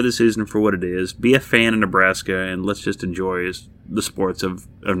games, enjoy the season for what it is. Be a fan of Nebraska, and let's just enjoy the sports of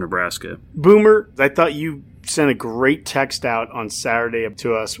Nebraska. Boomer, I thought you sent a great text out on Saturday up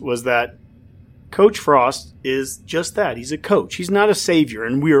to us, was that Coach Frost is just that. He's a coach. He's not a savior,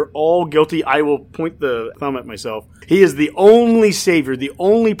 and we are all guilty. I will point the thumb at myself. He is the only savior, the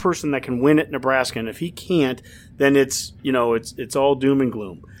only person that can win at Nebraska, and if he can't, then it's all doom and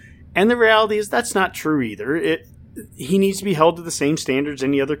gloom. And the reality is that's not true either. He needs to be held to the same standards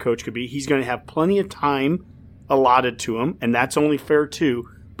any other coach could be. He's going to have plenty of time allotted to him, and that's only fair too.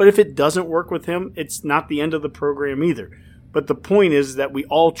 But if it doesn't work with him, it's not the end of the program either. But the point is that we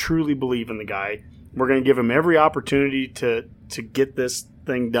all truly believe in the guy. We're going to give him every opportunity to get this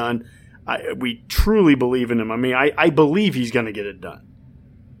thing done. We truly believe in him. I mean, I believe he's going to get it done.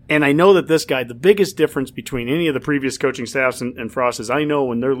 And I know that this guy, the biggest difference between any of the previous coaching staffs and Frost is I know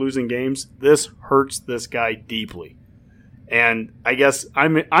when they're losing games, this hurts this guy deeply. And I guess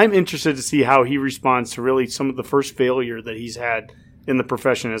I'm interested to see how he responds to really some of the first failure that he's had in the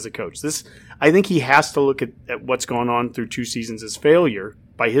profession as a coach. I think he has to look at what's gone on through 2 seasons as failure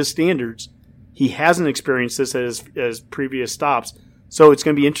by his standards. He hasn't experienced this as previous stops. So it's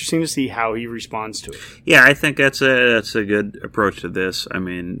going to be interesting to see how he responds to it. Yeah, I think that's a good approach to this. I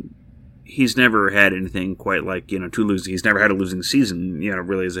mean, he's never had anything quite like, 2 losing. He's never had a losing season,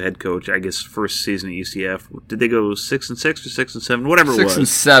 really as a head coach. I guess first season at UCF, did they go 6-6 or 6-7, whatever it was?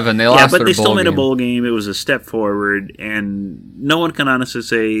 6-7. They lost their bowl game. Yeah, but they still made a bowl game. It was a step forward, and no one can honestly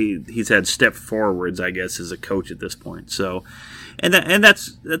say he's had step forwards, I guess, as a coach at this point. So, and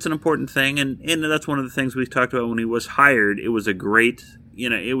that's an important thing, and that's one of the things we talked about when he was hired. It was a great,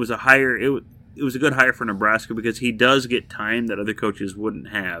 it was a good hire for Nebraska because he does get time that other coaches wouldn't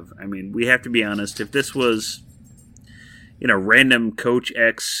have. I mean, we have to be honest. If this was, random coach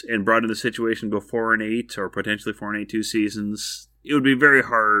X and brought in the situation go 4-8 or potentially 4-8 2 seasons, it would be very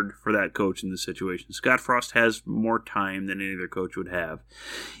hard for that coach in this situation. Scott Frost has more time than any other coach would have.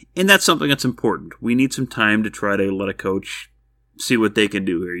 And that's something that's important. We need some time to try to let a coach see what they can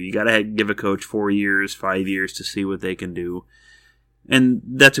do here. You got to give a coach 4 years, 5 years to see what they can do. And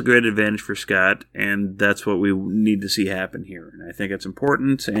that's a great advantage for Scott, and that's what we need to see happen here. And I think it's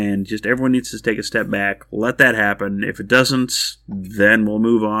important, and just everyone needs to take a step back, let that happen. If it doesn't, then we'll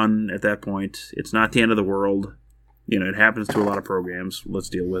move on at that point. It's not the end of the world. It happens to a lot of programs. Let's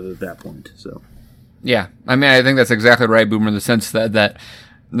deal with it at that point. So, yeah, I mean, I think that's exactly right, Boomer, in the sense that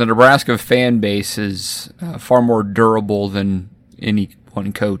the Nebraska fan base is far more durable than any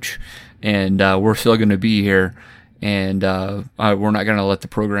one coach, and we're still going to be here. And we're not going to let the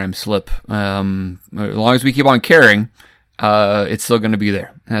program slip. As long as we keep on caring, it's still going to be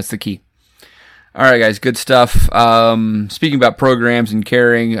there. That's the key. All right, guys, good stuff. Speaking about programs and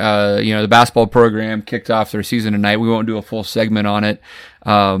caring, the basketball program kicked off their season tonight. We won't do a full segment on it.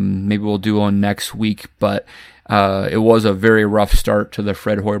 Maybe we'll do one next week. But it was a very rough start to the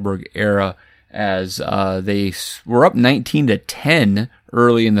Fred Hoiberg era as they were up 19-10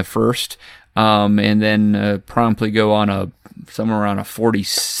 early in the first. And then promptly go on somewhere around a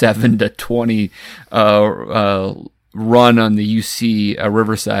 47-20 run on the UC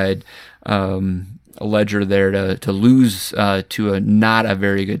Riverside ledger there to lose to not a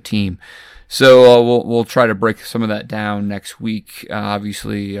very good team. So we'll try to break some of that down next week.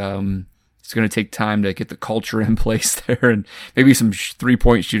 Obviously, it's it's going to take time to get the culture in place there and maybe some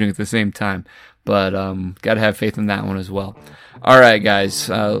 3-point shooting at the same time. But got to have faith in that one as well. All right, guys.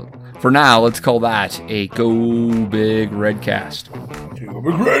 For now, let's call that a Go Big Redcast. Go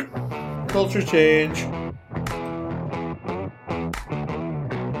Big Red. Culture change.